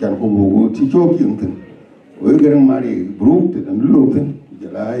tin kan ko bugu ti choki tin we Garamg mali bruk de lu tin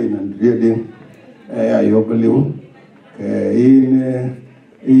jala in rede yo ko lew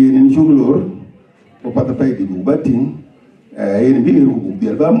in juglor o pata pay di batin en bi ru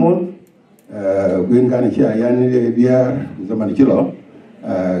bi ba mon gwen kan cha yan dia zaman chilo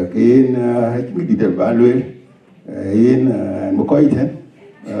ken hakimi di ba lwe en mo ko iten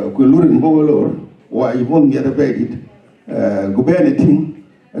ko lurin bo lor wa i mon dia da pay di go benetin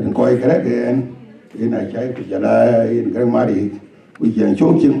en ko ikra gen en a chai ku jala en Garamg mari ku jan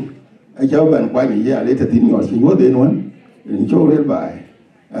chokin a jaban kwa ni ya le ta tin yo si wo de non en chore bai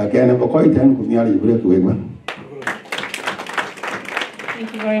Thank you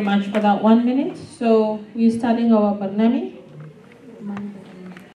very much for that 1 minute. So we're starting our Barnami.